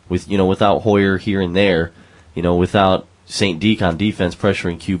bowl. Without Hoyer here and there, without St. Deke on defense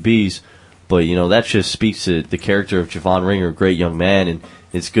pressuring QBs. But, that just speaks to the character of Javon Ringer, a great young man, and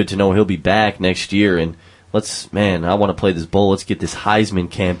it's good to know he'll be back next year. And I want to play this bowl. Let's get this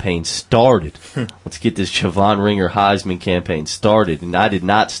Heisman campaign started. Let's get this Javon Ringer Heisman campaign started. And I did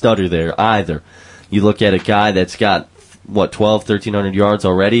not stutter there either. You look at a guy that's got 1,300 yards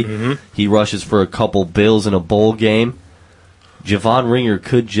already. Mm-hmm. He rushes for a couple bills in a bowl game. Javon Ringer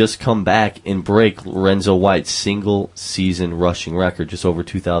could just come back and break Lorenzo White's single-season rushing record, just over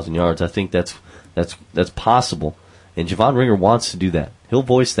 2,000 yards. I think that's possible, and Javon Ringer wants to do that. He'll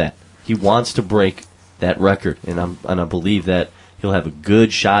voice that. He wants to break that record, and I believe that he'll have a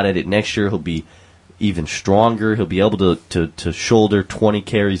good shot at it next year. He'll be even stronger. He'll be able to shoulder 20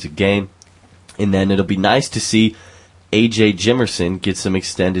 carries a game, and then it'll be nice to see A.J. Jimerson get some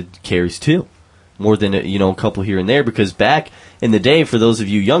extended carries too, more than a couple here and there. Because back in the day, for those of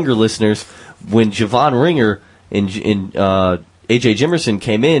you younger listeners, when Javon Ringer and A.J. Jimerson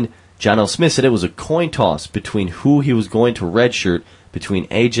came in, John L. Smith said it was a coin toss between who he was going to redshirt between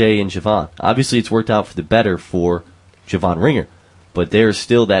A.J. and Javon. Obviously, it's worked out for the better for Javon Ringer, but there's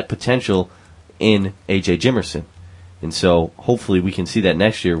still that potential in A.J. Jimerson. And so hopefully we can see that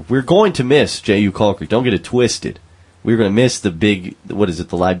next year. We're going to miss J.U. Culker. Don't get it twisted. We're going to miss the big, the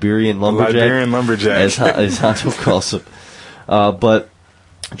Liberian Lumberjack? Liberian Lumberjack. As Honto calls him. But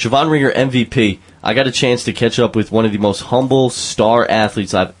Javon Ringer, MVP. I got a chance to catch up with one of the most humble star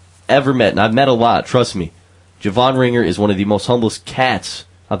athletes I've ever met. And I've met a lot, trust me. Javon Ringer is one of the most humblest cats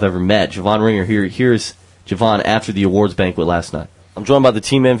I've ever met. Javon Ringer, here's Javon after the awards banquet last night. I'm joined by the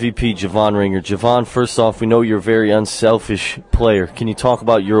team MVP, Javon Ringer. Javon, first off, we know you're a very unselfish player. Can you talk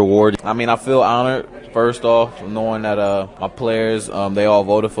about your award? I mean, I feel honored, first off, knowing that my players, they all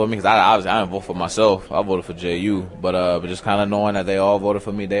voted for me. Because I didn't vote for myself. I voted for JU. But just kind of knowing that they all voted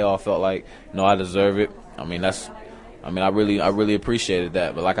for me, they all felt like, I deserve it. I mean, I really appreciated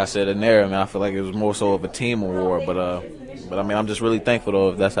that. But like I said in there, I feel like it was more so of a team award. But I'm just really thankful, though,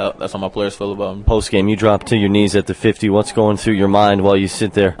 if that's how my players feel about me. Post-game, you dropped to your knees at the 50. What's going through your mind while you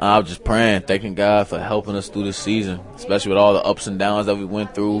sit there? I was just praying, thanking God for helping us through this season, especially with all the ups and downs that we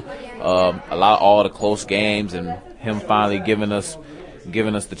went through, all the close games, and him finally giving us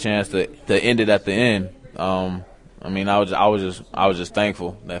the chance to end it at the end. I mean, I was just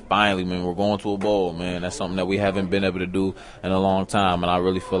thankful that finally, man, we're going to a bowl, man. That's something that we haven't been able to do in a long time, and I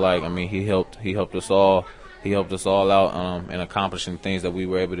really feel like, I mean, he helped us all. He helped us all out in accomplishing things that we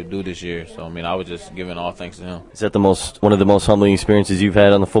were able to do this year. So, I mean, I was just giving all thanks to him. Is that one of the most humbling experiences you've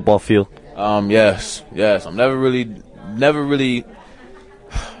had on the football field? Yes. I've never really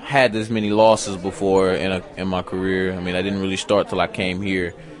had this many losses before in my career. I mean, I didn't really start till I came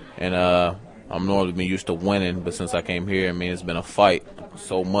here, and I'm normally been used to winning, but since I came here, I mean, it's been a fight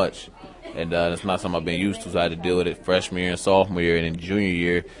so much, and it's not something I've been used to. So I had to deal with it freshman year and sophomore year, and then junior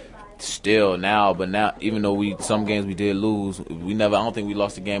year. Still now, but now, even though some games we did lose, I don't think we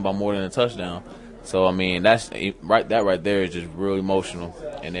lost the game by more than a touchdown. So I mean, that right there is just real emotional.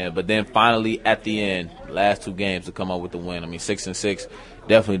 But then finally at the end, last 2 games to come up with the win. I mean, 6-6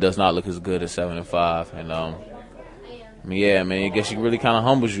 definitely does not look as good as 7-5. And I mean, yeah, man, I guess it really kind of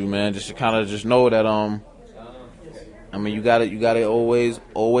humbles you, man, just to kind of just know that I mean, you gotta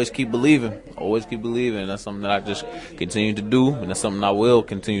always keep believing. Always keep believing. That's something that I just continue to do, and that's something I will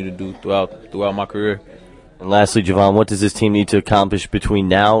continue to do throughout my career. And lastly, Javon, what does this team need to accomplish between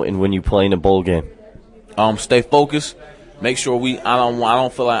now and when you play in a bowl game? Stay focused. Make sure I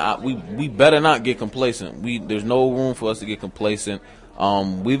don't feel like we better not get complacent. There's no room for us to get complacent.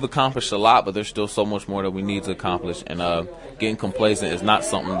 We've accomplished a lot, but there's still so much more that we need to accomplish. And getting complacent is not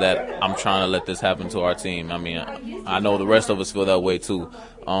something that I'm trying to let this happen to our team. I mean, I know the rest of us feel that way too.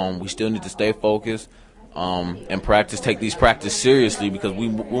 We still need to stay focused and take these practices seriously, because we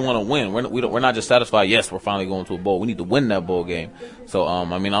want to win. We're not just satisfied, yes, we're finally going to a bowl. We need to win that bowl game. So,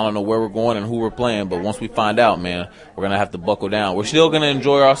 I mean, I don't know where we're going and who we're playing, but once we find out, man, we're going to have to buckle down. We're still going to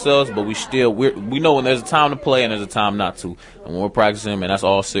enjoy ourselves, but we know when there's a time to play and there's a time not to. And when we're practicing, man, that's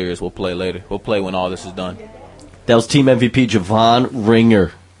all serious. We'll play later. We'll play when all this is done. That was Team MVP Javon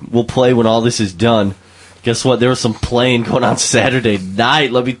Ringer. We'll play when all this is done. Guess what? There was some playing going on Saturday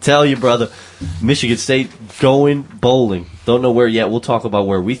night. Let me tell you, brother. Michigan State going bowling. Don't know where yet. We'll talk about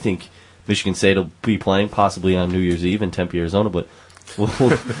where we think Michigan State will be playing, possibly on New Year's Eve in Tempe, Arizona. But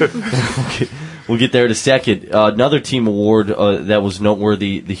we'll get there in a second. Another team award that was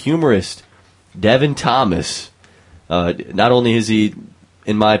noteworthy, the humorist, Devin Thomas. Not only is he,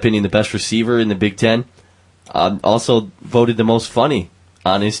 in my opinion, the best receiver in the Big Ten, also voted the most funny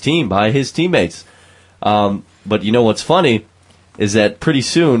on his team by his teammates. But you know what's funny is that pretty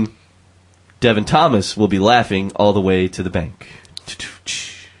soon Devin Thomas will be laughing all the way to the bank.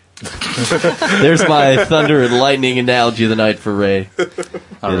 There's my thunder and lightning analogy of the night for Ray.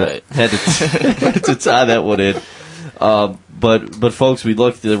 All right. Had to tie that one in. But folks,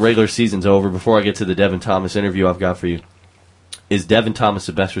 the regular season's over. Before I get to the Devin Thomas interview I've got for you, is Devin Thomas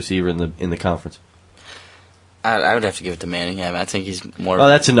the best receiver in the conference? I would have to give it to Manningham. I think he's more. Oh,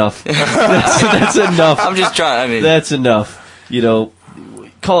 that's enough. that's enough. I'm just trying. I mean, that's enough. You know,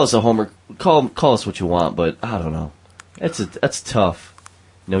 call us a homer. Call us what you want, but I don't know. That's tough.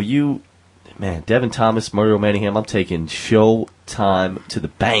 You know, Devin Thomas, Mario Manningham. I'm taking Showtime to the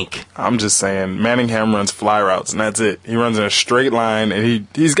bank. I'm just saying, Manningham runs fly routes, and that's it. He runs in a straight line, and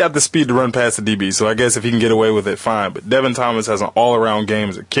he's got the speed to run past the DB. So I guess if he can get away with it, fine. But Devin Thomas has an all-around game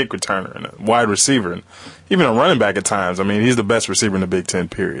as a kick returner and a wide receiver, and even a running back at times. I mean, he's the best receiver in the Big Ten,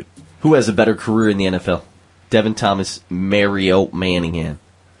 period. Who has a better career in the NFL? Devin Thomas, Mario Manningham.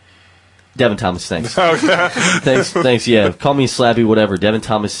 Devin Thomas, thanks. Thanks. Yeah, call me Slappy, whatever. Devin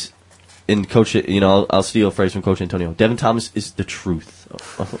Thomas, and Coach. I'll steal a phrase from Coach Antonio. Devin Thomas is the truth.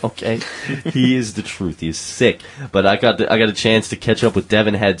 Okay, he is the truth. He is sick. But I got a chance to catch up with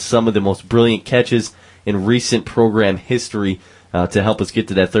Devin. Had some of the most brilliant catches in recent program history to help us get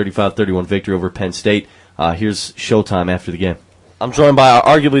to that 35-31 victory over Penn State. Here's Showtime after the game. I'm joined by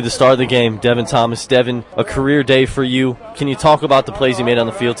arguably the star of the game, Devin Thomas. Devin, a career day for you. Can you talk about the plays you made on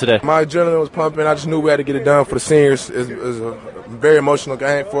the field today? My adrenaline was pumping. I just knew we had to get it done for the seniors. It was a very emotional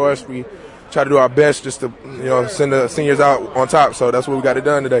game for us. We tried to do our best just to send the seniors out on top, so that's what we got it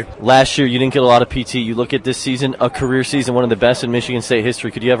done today. Last year, you didn't get a lot of PT. You look at this season, a career season, one of the best in Michigan State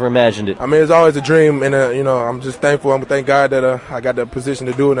history. Could you ever imagined it? I mean, it's always a dream, and I'm just thankful. Thank God that I got the position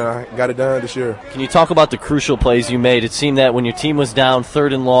to do it, and I got it done this year. Can you talk about the crucial plays you made? It seemed that when your team was down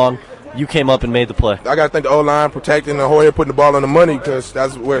 3rd and long, you came up and made the play. I got to thank the O-line protecting the Hoyer, putting the ball on the money, because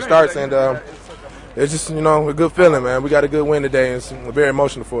that's where it starts, and it's just, a good feeling, man. We got a good win today, and it's very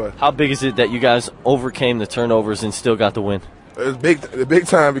emotional for us. How big is it that you guys overcame the turnovers and still got the win? It's big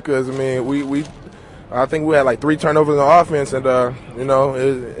time because, we I think we had like 3 turnovers on offense, and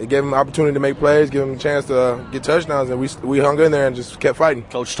it gave them an opportunity to make plays, give them a chance to get touchdowns, and we hung in there and just kept fighting.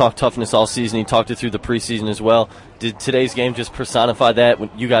 Coach talked toughness all season. He talked it through the preseason as well. Did today's game just personify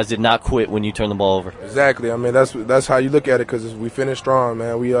that? You guys did not quit when you turned the ball over. Exactly. I mean, that's how you look at it, because we finished strong,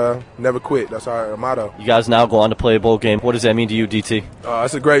 man. We never quit. That's our motto. You guys now go on to play a bowl game. What does that mean to you, DT?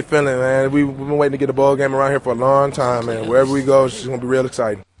 It's a great feeling, man. We've been waiting to get a bowl game around here for a long time, man. Wherever we go, it's just going to be real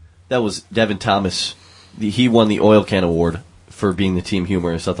exciting. That was Devin Thomas. He won the Oil Can Award for being the team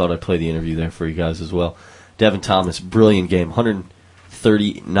humorist. I thought I'd play the interview there for you guys as well. Devin Thomas, brilliant game.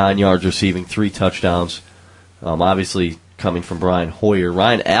 139 yards receiving, 3 touchdowns. Obviously coming from Brian Hoyer.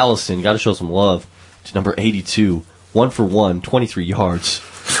 Ryan Allison, got to show some love to number 82. 1 for 1, 23 yards.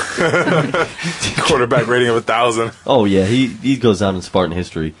 Quarterback rating of 1,000. Oh, yeah. He goes down in Spartan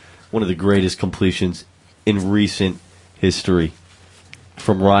history. One of the greatest completions in recent history.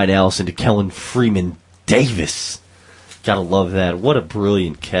 From Ryan Allison to Kellen Freeman Davis. Gotta love that. What a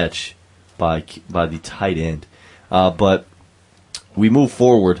brilliant catch by the tight end. But we move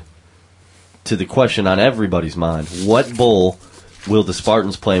forward to the question on everybody's mind. What bowl will the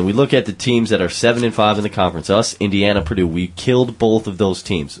Spartans play? And we look at the teams that are 7-5 in the conference. Us, Indiana, Purdue. We killed both of those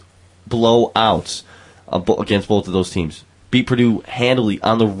teams. Blowouts against both of those teams. Beat Purdue handily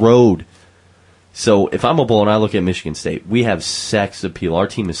on the road. So if I'm a bowl and I look at Michigan State, we have sex appeal. Our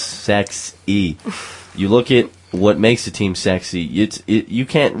team is sexy. You look at what makes the team sexy. You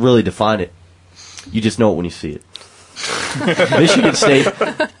can't really define it. You just know it when you see it. Michigan State,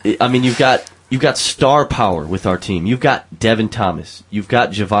 I mean, you've got star power with our team. You've got Devin Thomas. You've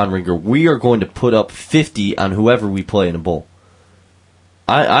got Javon Ringer. We are going to put up 50 on whoever we play in a bowl.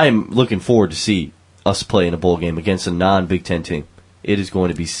 I'm looking forward to see us play in a bowl game against a non-Big Ten team. It is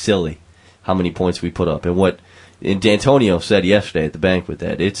going to be silly how many points we put up. And D'Antonio said yesterday at the banquet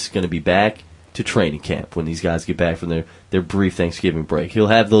that it's going to be back to training camp when these guys get back from their brief Thanksgiving break. He'll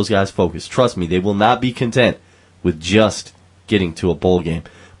have those guys focused. Trust me, they will not be content with just getting to a bowl game.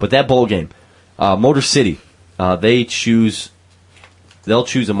 But that bowl game, Motor City, they'll choose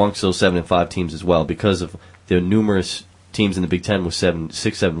amongst those 7-5 teams as well because of the numerous teams in the Big Ten with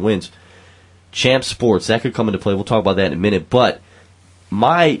 6-7 wins. Champ Sports, that could come into play. We'll talk about that in a minute. But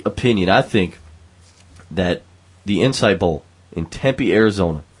my opinion, I think that the Insight Bowl in Tempe,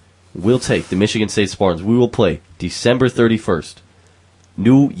 Arizona, will take the Michigan State Spartans. We will play December 31st,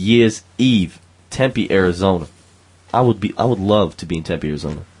 New Year's Eve, Tempe, Arizona. I would love to be in Tempe,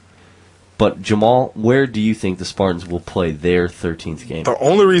 Arizona. But Jamal, where do you think the Spartans will play their 13th game? The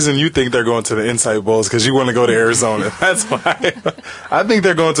only reason you think they're going to the Insight Bowl is because you want to go to Arizona. That's why. I think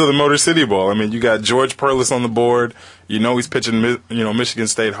they're going to the Motor City Bowl. I mean, you got George Perlis on the board. You know he's pitching, Michigan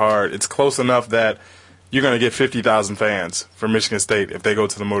State hard. It's close enough that you're going to get 50,000 fans for Michigan State if they go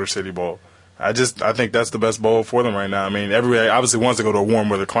to the Motor City Bowl. I think that's the best bowl for them right now. I mean, everybody obviously wants to go to a warm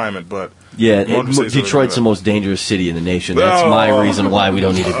weather climate, but yeah, Detroit's the most dangerous city in the nation. That's my reason why we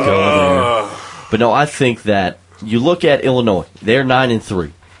don't need to go there. But no, I think that you look at Illinois; they're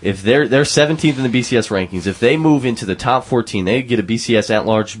 9-3. If they're 17th in the BCS rankings, if they move into the top 14, they get a BCS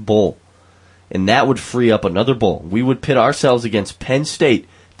at-large bowl, and that would free up another bowl. We would pit ourselves against Penn State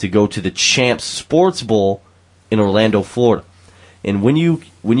to go to the Champ Sports Bowl in Orlando, Florida. And when you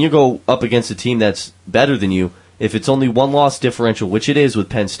go up against a team that's better than you, if it's only one loss differential, which it is with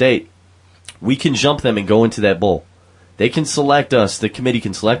Penn State, we can jump them and go into that bowl. They can select us, the committee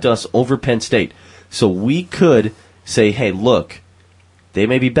can select us over Penn State. So we could say, hey, look, they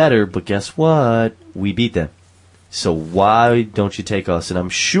may be better, but guess what? We beat them. So why don't you take us? And I'm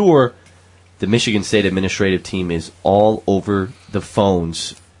sure the Michigan State administrative team is all over the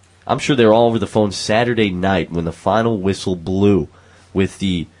phones. I'm sure they're all over the phone Saturday night when the final whistle blew with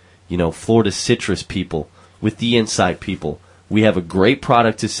the, Florida Citrus people, with the Insight people. We have a great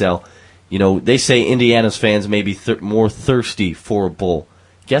product to sell. They say Indiana's fans may be more thirsty for a bowl.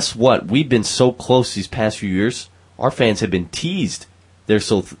 Guess what? We've been so close these past few years. Our fans have been teased. They're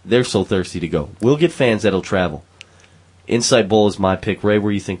so thirsty to go. We'll get fans that'll travel. Insight Bowl is my pick. Ray,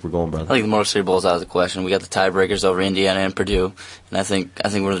 where do you think we're going, brother? I think the Motor City Bowl is out of the question. We got the tiebreakers over Indiana and Purdue, and I think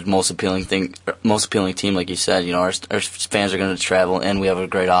we're the most appealing team, like you said. Our fans are going to travel, and we have a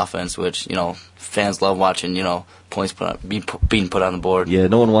great offense, which fans love watching. Points being put on the board. Yeah,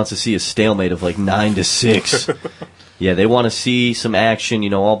 no one wants to see a stalemate of like 9-6. Yeah, they want to see some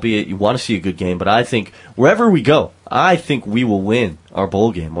action. Albeit you want to see a good game, but I think wherever we go, I think we will win our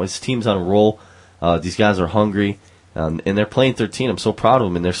bowl game. This team's on a roll. These guys are hungry. And they're playing 13. I'm so proud of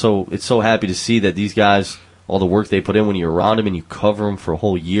them, and it's so happy to see that these guys, all the work they put in when you're around them and you cover them for a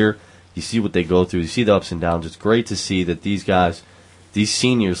whole year, you see what they go through, you see the ups and downs. It's great to see that these guys, these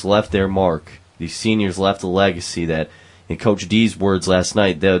seniors left their mark, These seniors left a legacy that, in Coach D's words last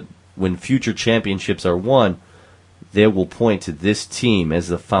night, that when future championships are won, they will point to this team as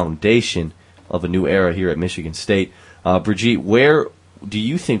the foundation of a new era here at Michigan State. Brigitte, where do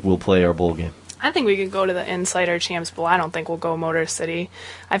you think we'll play our bowl game? I think we could go to the Insider Champs Bowl. I don't think we'll go Motor City.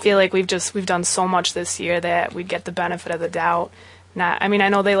 I feel like we've done so much this year that we'd get the benefit of the doubt. I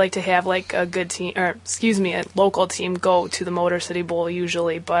know they like to have like a good team, a local team go to the Motor City Bowl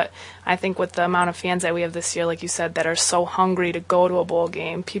usually, but I think with the amount of fans that we have this year, like you said, that are so hungry to go to a bowl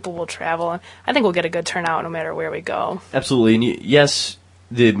game, people will travel, and I think we'll get a good turnout no matter where we go. Absolutely, and yes,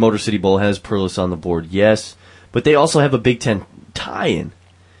 the Motor City Bowl has Perlis on the board, yes, but they also have a Big Ten tie-in,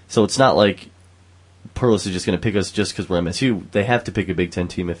 so it's not like Perlis is just going to pick us just because we're MSU. They have to pick a Big Ten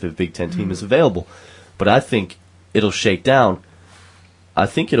team if a Big Ten team is available, but I think it'll shake down. I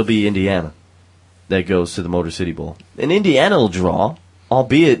think it'll be Indiana that goes to the Motor City Bowl. And Indiana will draw,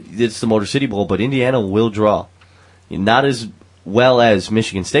 albeit it's the Motor City Bowl, but Indiana will draw. Not as well as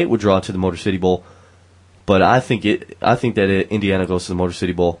Michigan State would draw to the Motor City Bowl, but I think that Indiana goes to the Motor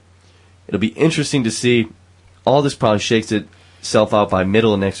City Bowl. It'll be interesting to see. All this probably shakes itself out by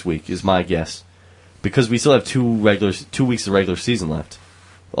middle of next week, is my guess. Because we still have 2 weeks of regular season left.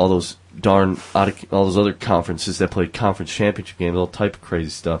 All those other conferences that played conference championship games, all type of crazy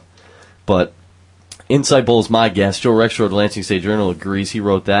stuff. But Inside Bowl is my guess. Joe Rexrode of Lansing State Journal agrees. He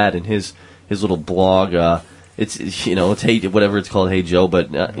wrote that in his little blog. It's Hey, whatever it's called, Hey Joe.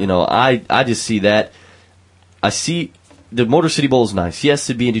 But I just see that. I see the Motor City Bowl is nice. Yes,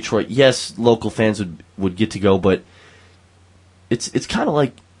 it'd be in Detroit. Yes, local fans would get to go. But it's kind of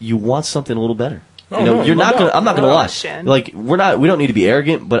like you want something a little better. I'm not gonna lie. Like we don't need to be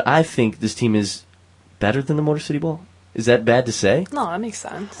arrogant, but I think this team is better than the Motor City Bowl. Is that bad to say? No, that makes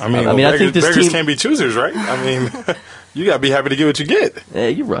sense. I think this team can't be choosers, right? I mean, you gotta be happy to get what you get. Yeah,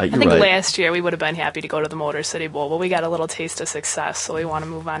 you're right. I think last year we would have been happy to go to the Motor City Bowl, but we got a little taste of success, so we want to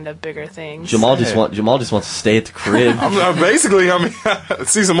move on to bigger things. Jamal just wants to stay at the crib.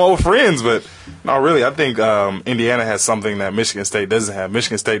 See some old friends, but no, really, I think Indiana has something that Michigan State doesn't have.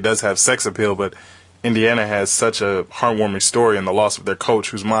 Michigan State does have sex appeal, but Indiana has such a heartwarming story in the loss of their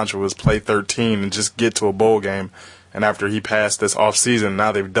coach, whose mantra was play 13 and just get to a bowl game. And after he passed this offseason,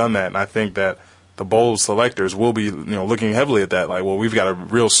 now they've done that. And I think that the bowl selectors will be looking heavily at that. Like, well, we've got a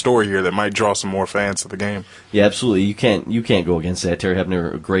real story here that might draw some more fans to the game. Yeah, absolutely. You can't go against that. Terry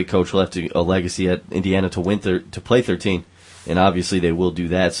Hebner, a great coach, left a legacy at Indiana to play 13. And obviously they will do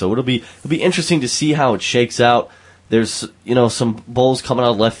that. So it'll be interesting to see how it shakes out. There's some bowls coming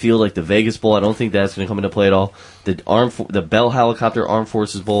out of left field, like the Vegas Bowl. I don't think that's going to come into play at all. The Bell Helicopter Armed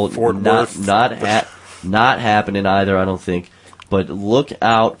Forces Bowl, not happening either, I don't think. But look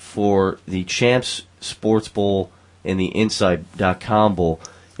out for the Champs Sports Bowl and the Inside.com Bowl.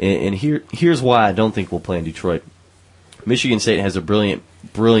 And here's why I don't think we'll play in Detroit. Michigan State has a brilliant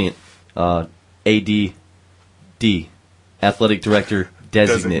AD, Athletic Director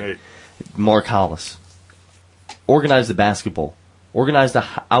Designate, Mark Hollis. Organized the basketball, organized the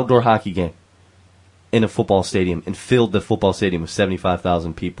outdoor hockey game in a football stadium, and filled the football stadium with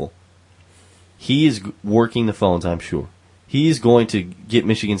 75,000 people. He is working the phones, I'm sure. He is going to get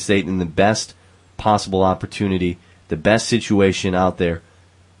Michigan State in the best possible opportunity, the best situation out there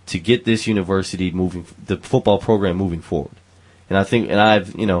to get this university the football program moving forward. And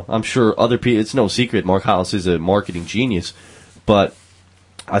I'm sure other people, it's no secret Mark Hollis is a marketing genius, but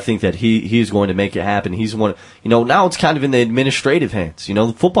I think that he is going to make it happen. He's one. Now it's kind of in the administrative hands.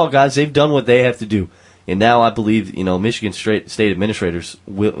 The football guys, they've done what they have to do, and now I believe Michigan State administrators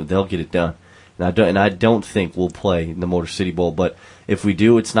they'll get it done. And I don't think we'll play in the Motor City Bowl. But if we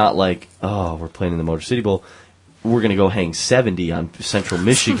do, it's not like we're playing in the Motor City Bowl. We're going to go hang 70 on Central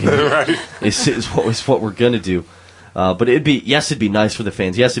Michigan. Right. is what we're going to do. But it'd be nice for the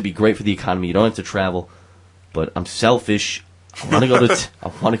fans. Yes, it'd be great for the economy. You don't have to travel. But I'm selfish. I want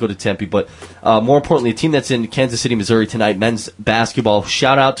to go to Tempe, but more importantly, a team that's in Kansas City, Missouri tonight, men's basketball.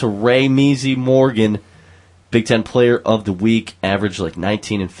 Shout out to Ray Measy Morgan, Big Ten Player of the Week, averaged like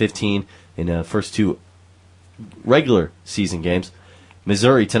 19 and 15 in the first 2 regular season games.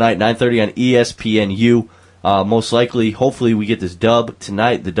 Missouri tonight, 9:30 on ESPNU. Most likely, hopefully, we get this dub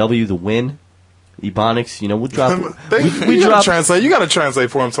tonight. The W, the win. Ebonics, we'll drop. You gotta translate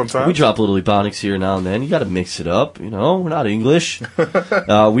for them sometimes. We drop a little Ebonics here now and then. You gotta mix it up. We're not English.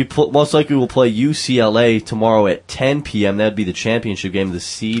 Most likely we'll play UCLA tomorrow at 10 p.m. That'd be the championship game of the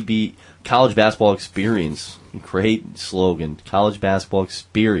CB College Basketball Experience. Great slogan, College Basketball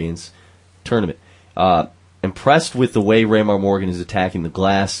Experience Tournament. Impressed with the way Raymar Morgan is attacking the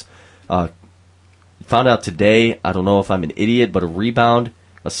glass. Found out today, I don't know if I'm an idiot, but a rebound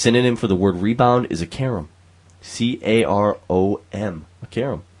A synonym for the word rebound is a carom. C-A-R-O-M. A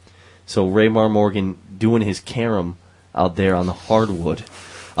carom. So Raymar Morgan doing his carom out there on the hardwood.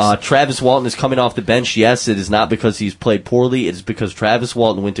 Travis Walton is coming off the bench. Yes, it is not because he's played poorly. It is because Travis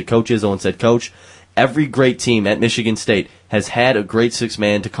Walton went to Coach Izzo and said, Coach, every great team at Michigan State has had a great sixth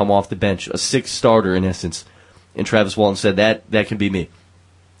man to come off the bench, a sixth starter in essence. And Travis Walton said that can be me.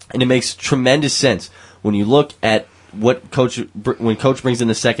 And it makes tremendous sense when you look at when Coach brings in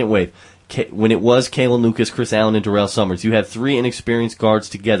the second wave. When it was Kalen Lucas, Chris Allen, and Darrell Summers, you have three inexperienced guards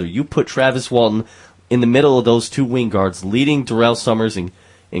together. You put Travis Walton in the middle of those two wing guards, leading Darrell Summers and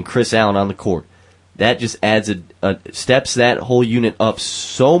Chris Allen on the court. That just adds steps that whole unit up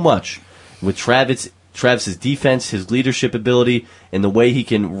so much with Travis's defense, his leadership ability, and the way he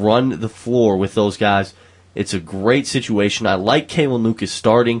can run the floor with those guys. It's a great situation. I like Kalen Lucas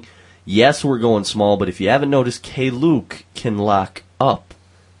starting. Yes, we're going small, but if you haven't noticed, K-Luke can lock up.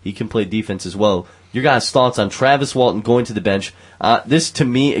 He can play defense as well. Your guys' thoughts on Travis Walton going to the bench? This, to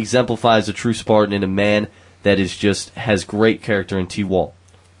me, exemplifies a true Spartan and a man that has great character in T-Wall.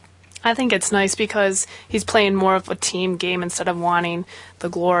 I think it's nice because he's playing more of a team game instead of wanting the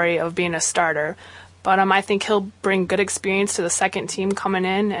glory of being a starter. But I think he'll bring good experience to the second team coming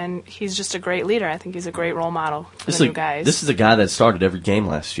in, and he's just a great leader. I think he's a great role model for the new guys. This is a guy that started every game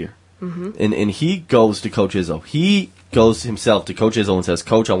last year. Mm-hmm. And he goes to Coach Izzo. He goes himself to Coach Izzo and says,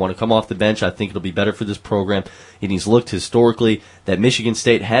 Coach, I want to come off the bench. I think it'll be better for this program. And he's looked historically that Michigan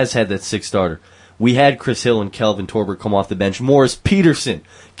State has had that sixth starter. We had Chris Hill and Kelvin Torbert come off the bench. Morris Peterson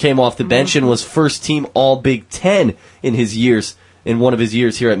came off the bench and was first team All Big Ten in one of his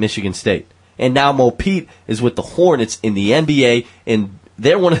years here at Michigan State. And now Mo Pete is with the Hornets in the NBA, and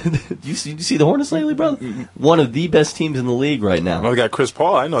they're one of the, you see the Hornets lately, brother? One of the best teams in the league right now. Oh, they got Chris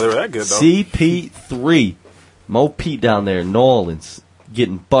Paul. I didn't know they were that good, though. CP3. Mo Pete down there in New Orleans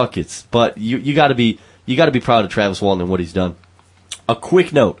getting buckets. But you got to be proud of Travis Walton and what he's done. A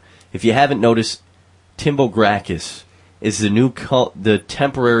quick note, if you haven't noticed, Timbo Grakis is the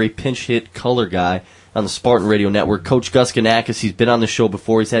temporary pinch hit color guy on the Spartan Radio Network. Coach Gus Ganakis, he's been on the show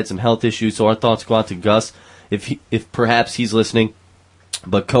before. He's had some health issues, so our thoughts go out to Gus if perhaps he's listening.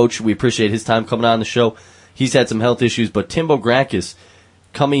 But Coach, we appreciate his time coming on the show. He's had some health issues, but Timbo Grakis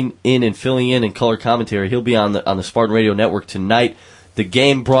coming in and filling in color commentary. He'll be on the Spartan Radio Network tonight. The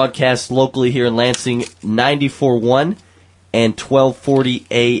game broadcast locally here in Lansing, 94.1 and 12:40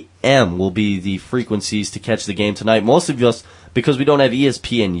 a.m. will be the frequencies to catch the game tonight. Most of us, because we don't have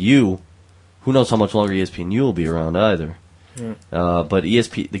ESPNU, who knows how much longer ESPNU will be around either. Yeah. But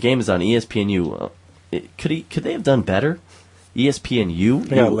the game is on ESPNU. Could they have done better? ESPNU?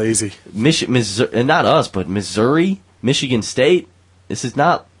 They got lazy. Missouri, and not us, but Missouri, Michigan State. This is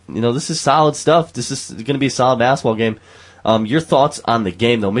not, this is solid stuff. This is going to be a solid basketball game. Your thoughts on the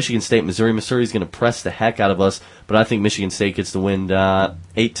game, though? Michigan State, Missouri. Missouri's going to press the heck out of us, but I think Michigan State gets the win,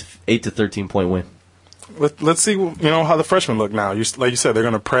 8 to 13 point win. Let's see, how the freshmen look now. Like you said, they're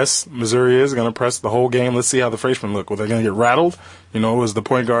going to press. Missouri is going to press the whole game. Let's see how the freshmen look. Well, they're going to get rattled. Is the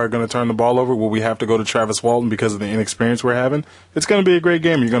point guard going to turn the ball over? Will we have to go to Travis Walton because of the inexperience we're having? It's going to be a great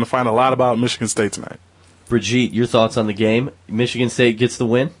game. You're going to find a lot about Michigan State tonight. Brigitte, your thoughts on the game? Michigan State gets the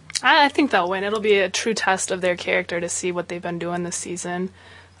win? I think they'll win. It'll be a true test of their character to see what they've been doing this season.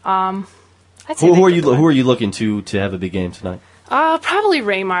 Who are you looking to have a big game tonight? Probably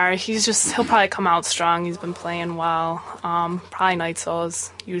Raymar. He'll probably come out strong. He's been playing well. Probably Neitzel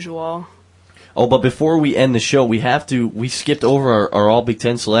as usual. Oh, but before we end the show, we skipped over our All Big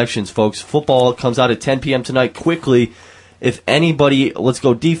Ten selections, folks. Football comes out at 10 p.m. tonight. Quickly, if anybody, let's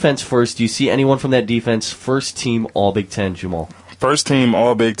go defense first. Do you see anyone from that defense? First team All Big Ten, Jamal. First team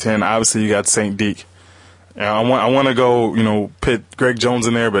All Big Ten. Obviously, you got St. Deke. I want to go, pit Greg Jones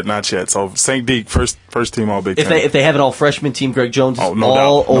in there, but not yet. So St. Deke, first team All Big Ten. If they have an all freshman team, Greg Jones is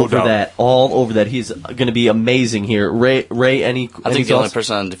all over that. He's going to be amazing here. Ray, any I think the thoughts? only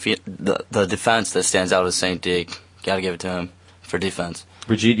person on the defense that stands out is St. Deke. Got to give it to him for defense.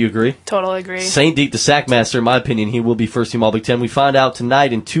 Brigitte, you agree? Totally agree. St. Deke, the sackmaster, in my opinion, he will be first team All Big Ten. We find out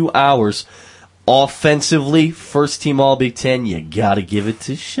tonight in 2 hours. Offensively, first team All Big Ten. You got to give it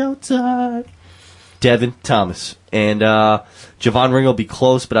to Showtime. Devin Thomas. And Javon Ringer will be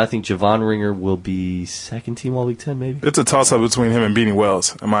close, but I think Javon Ringer will be second team All Big Ten, maybe. It's a toss-up between him and Beanie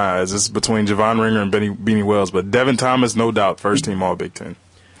Wells, in my eyes. It's between Javon Ringer and Beanie Wells. But Devin Thomas, no doubt, first team All Big Ten.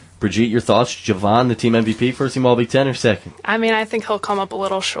 Brigitte, your thoughts? Javon, the team MVP, first team All Big Ten or second? I think he'll come up a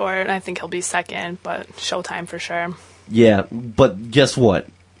little short. I think he'll be second, but Showtime for sure. Yeah, but guess what?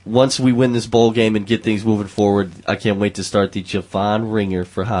 Once we win this bowl game and get things moving forward, I can't wait to start the Javon Ringer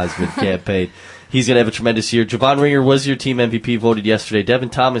for Heisman campaign. He's going to have a tremendous year. Javon Ringer was your team MVP, voted yesterday. Devin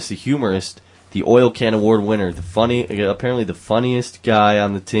Thomas, the humorist, the Oil Can Award winner, apparently the funniest guy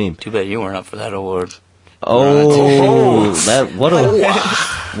on the team. Too bad you weren't up for that award.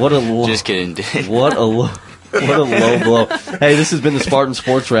 Just kidding, dude. What a low blow. Hey, this has been the Spartan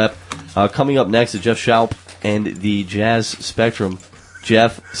Sports Wrap. Coming up next is Jeff Schaup and the Jazz Spectrum.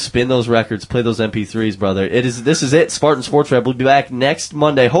 Jeff, spin those records, play those MP3s, brother. This is it, Spartan Sports Wrap. We'll be back next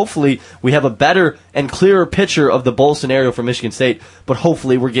Monday. Hopefully, we have a better and clearer picture of the bowl scenario for Michigan State, but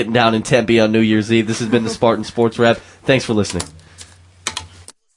hopefully we're getting down in Tempe on New Year's Eve. This has been the Spartan Sports Wrap. Thanks for listening.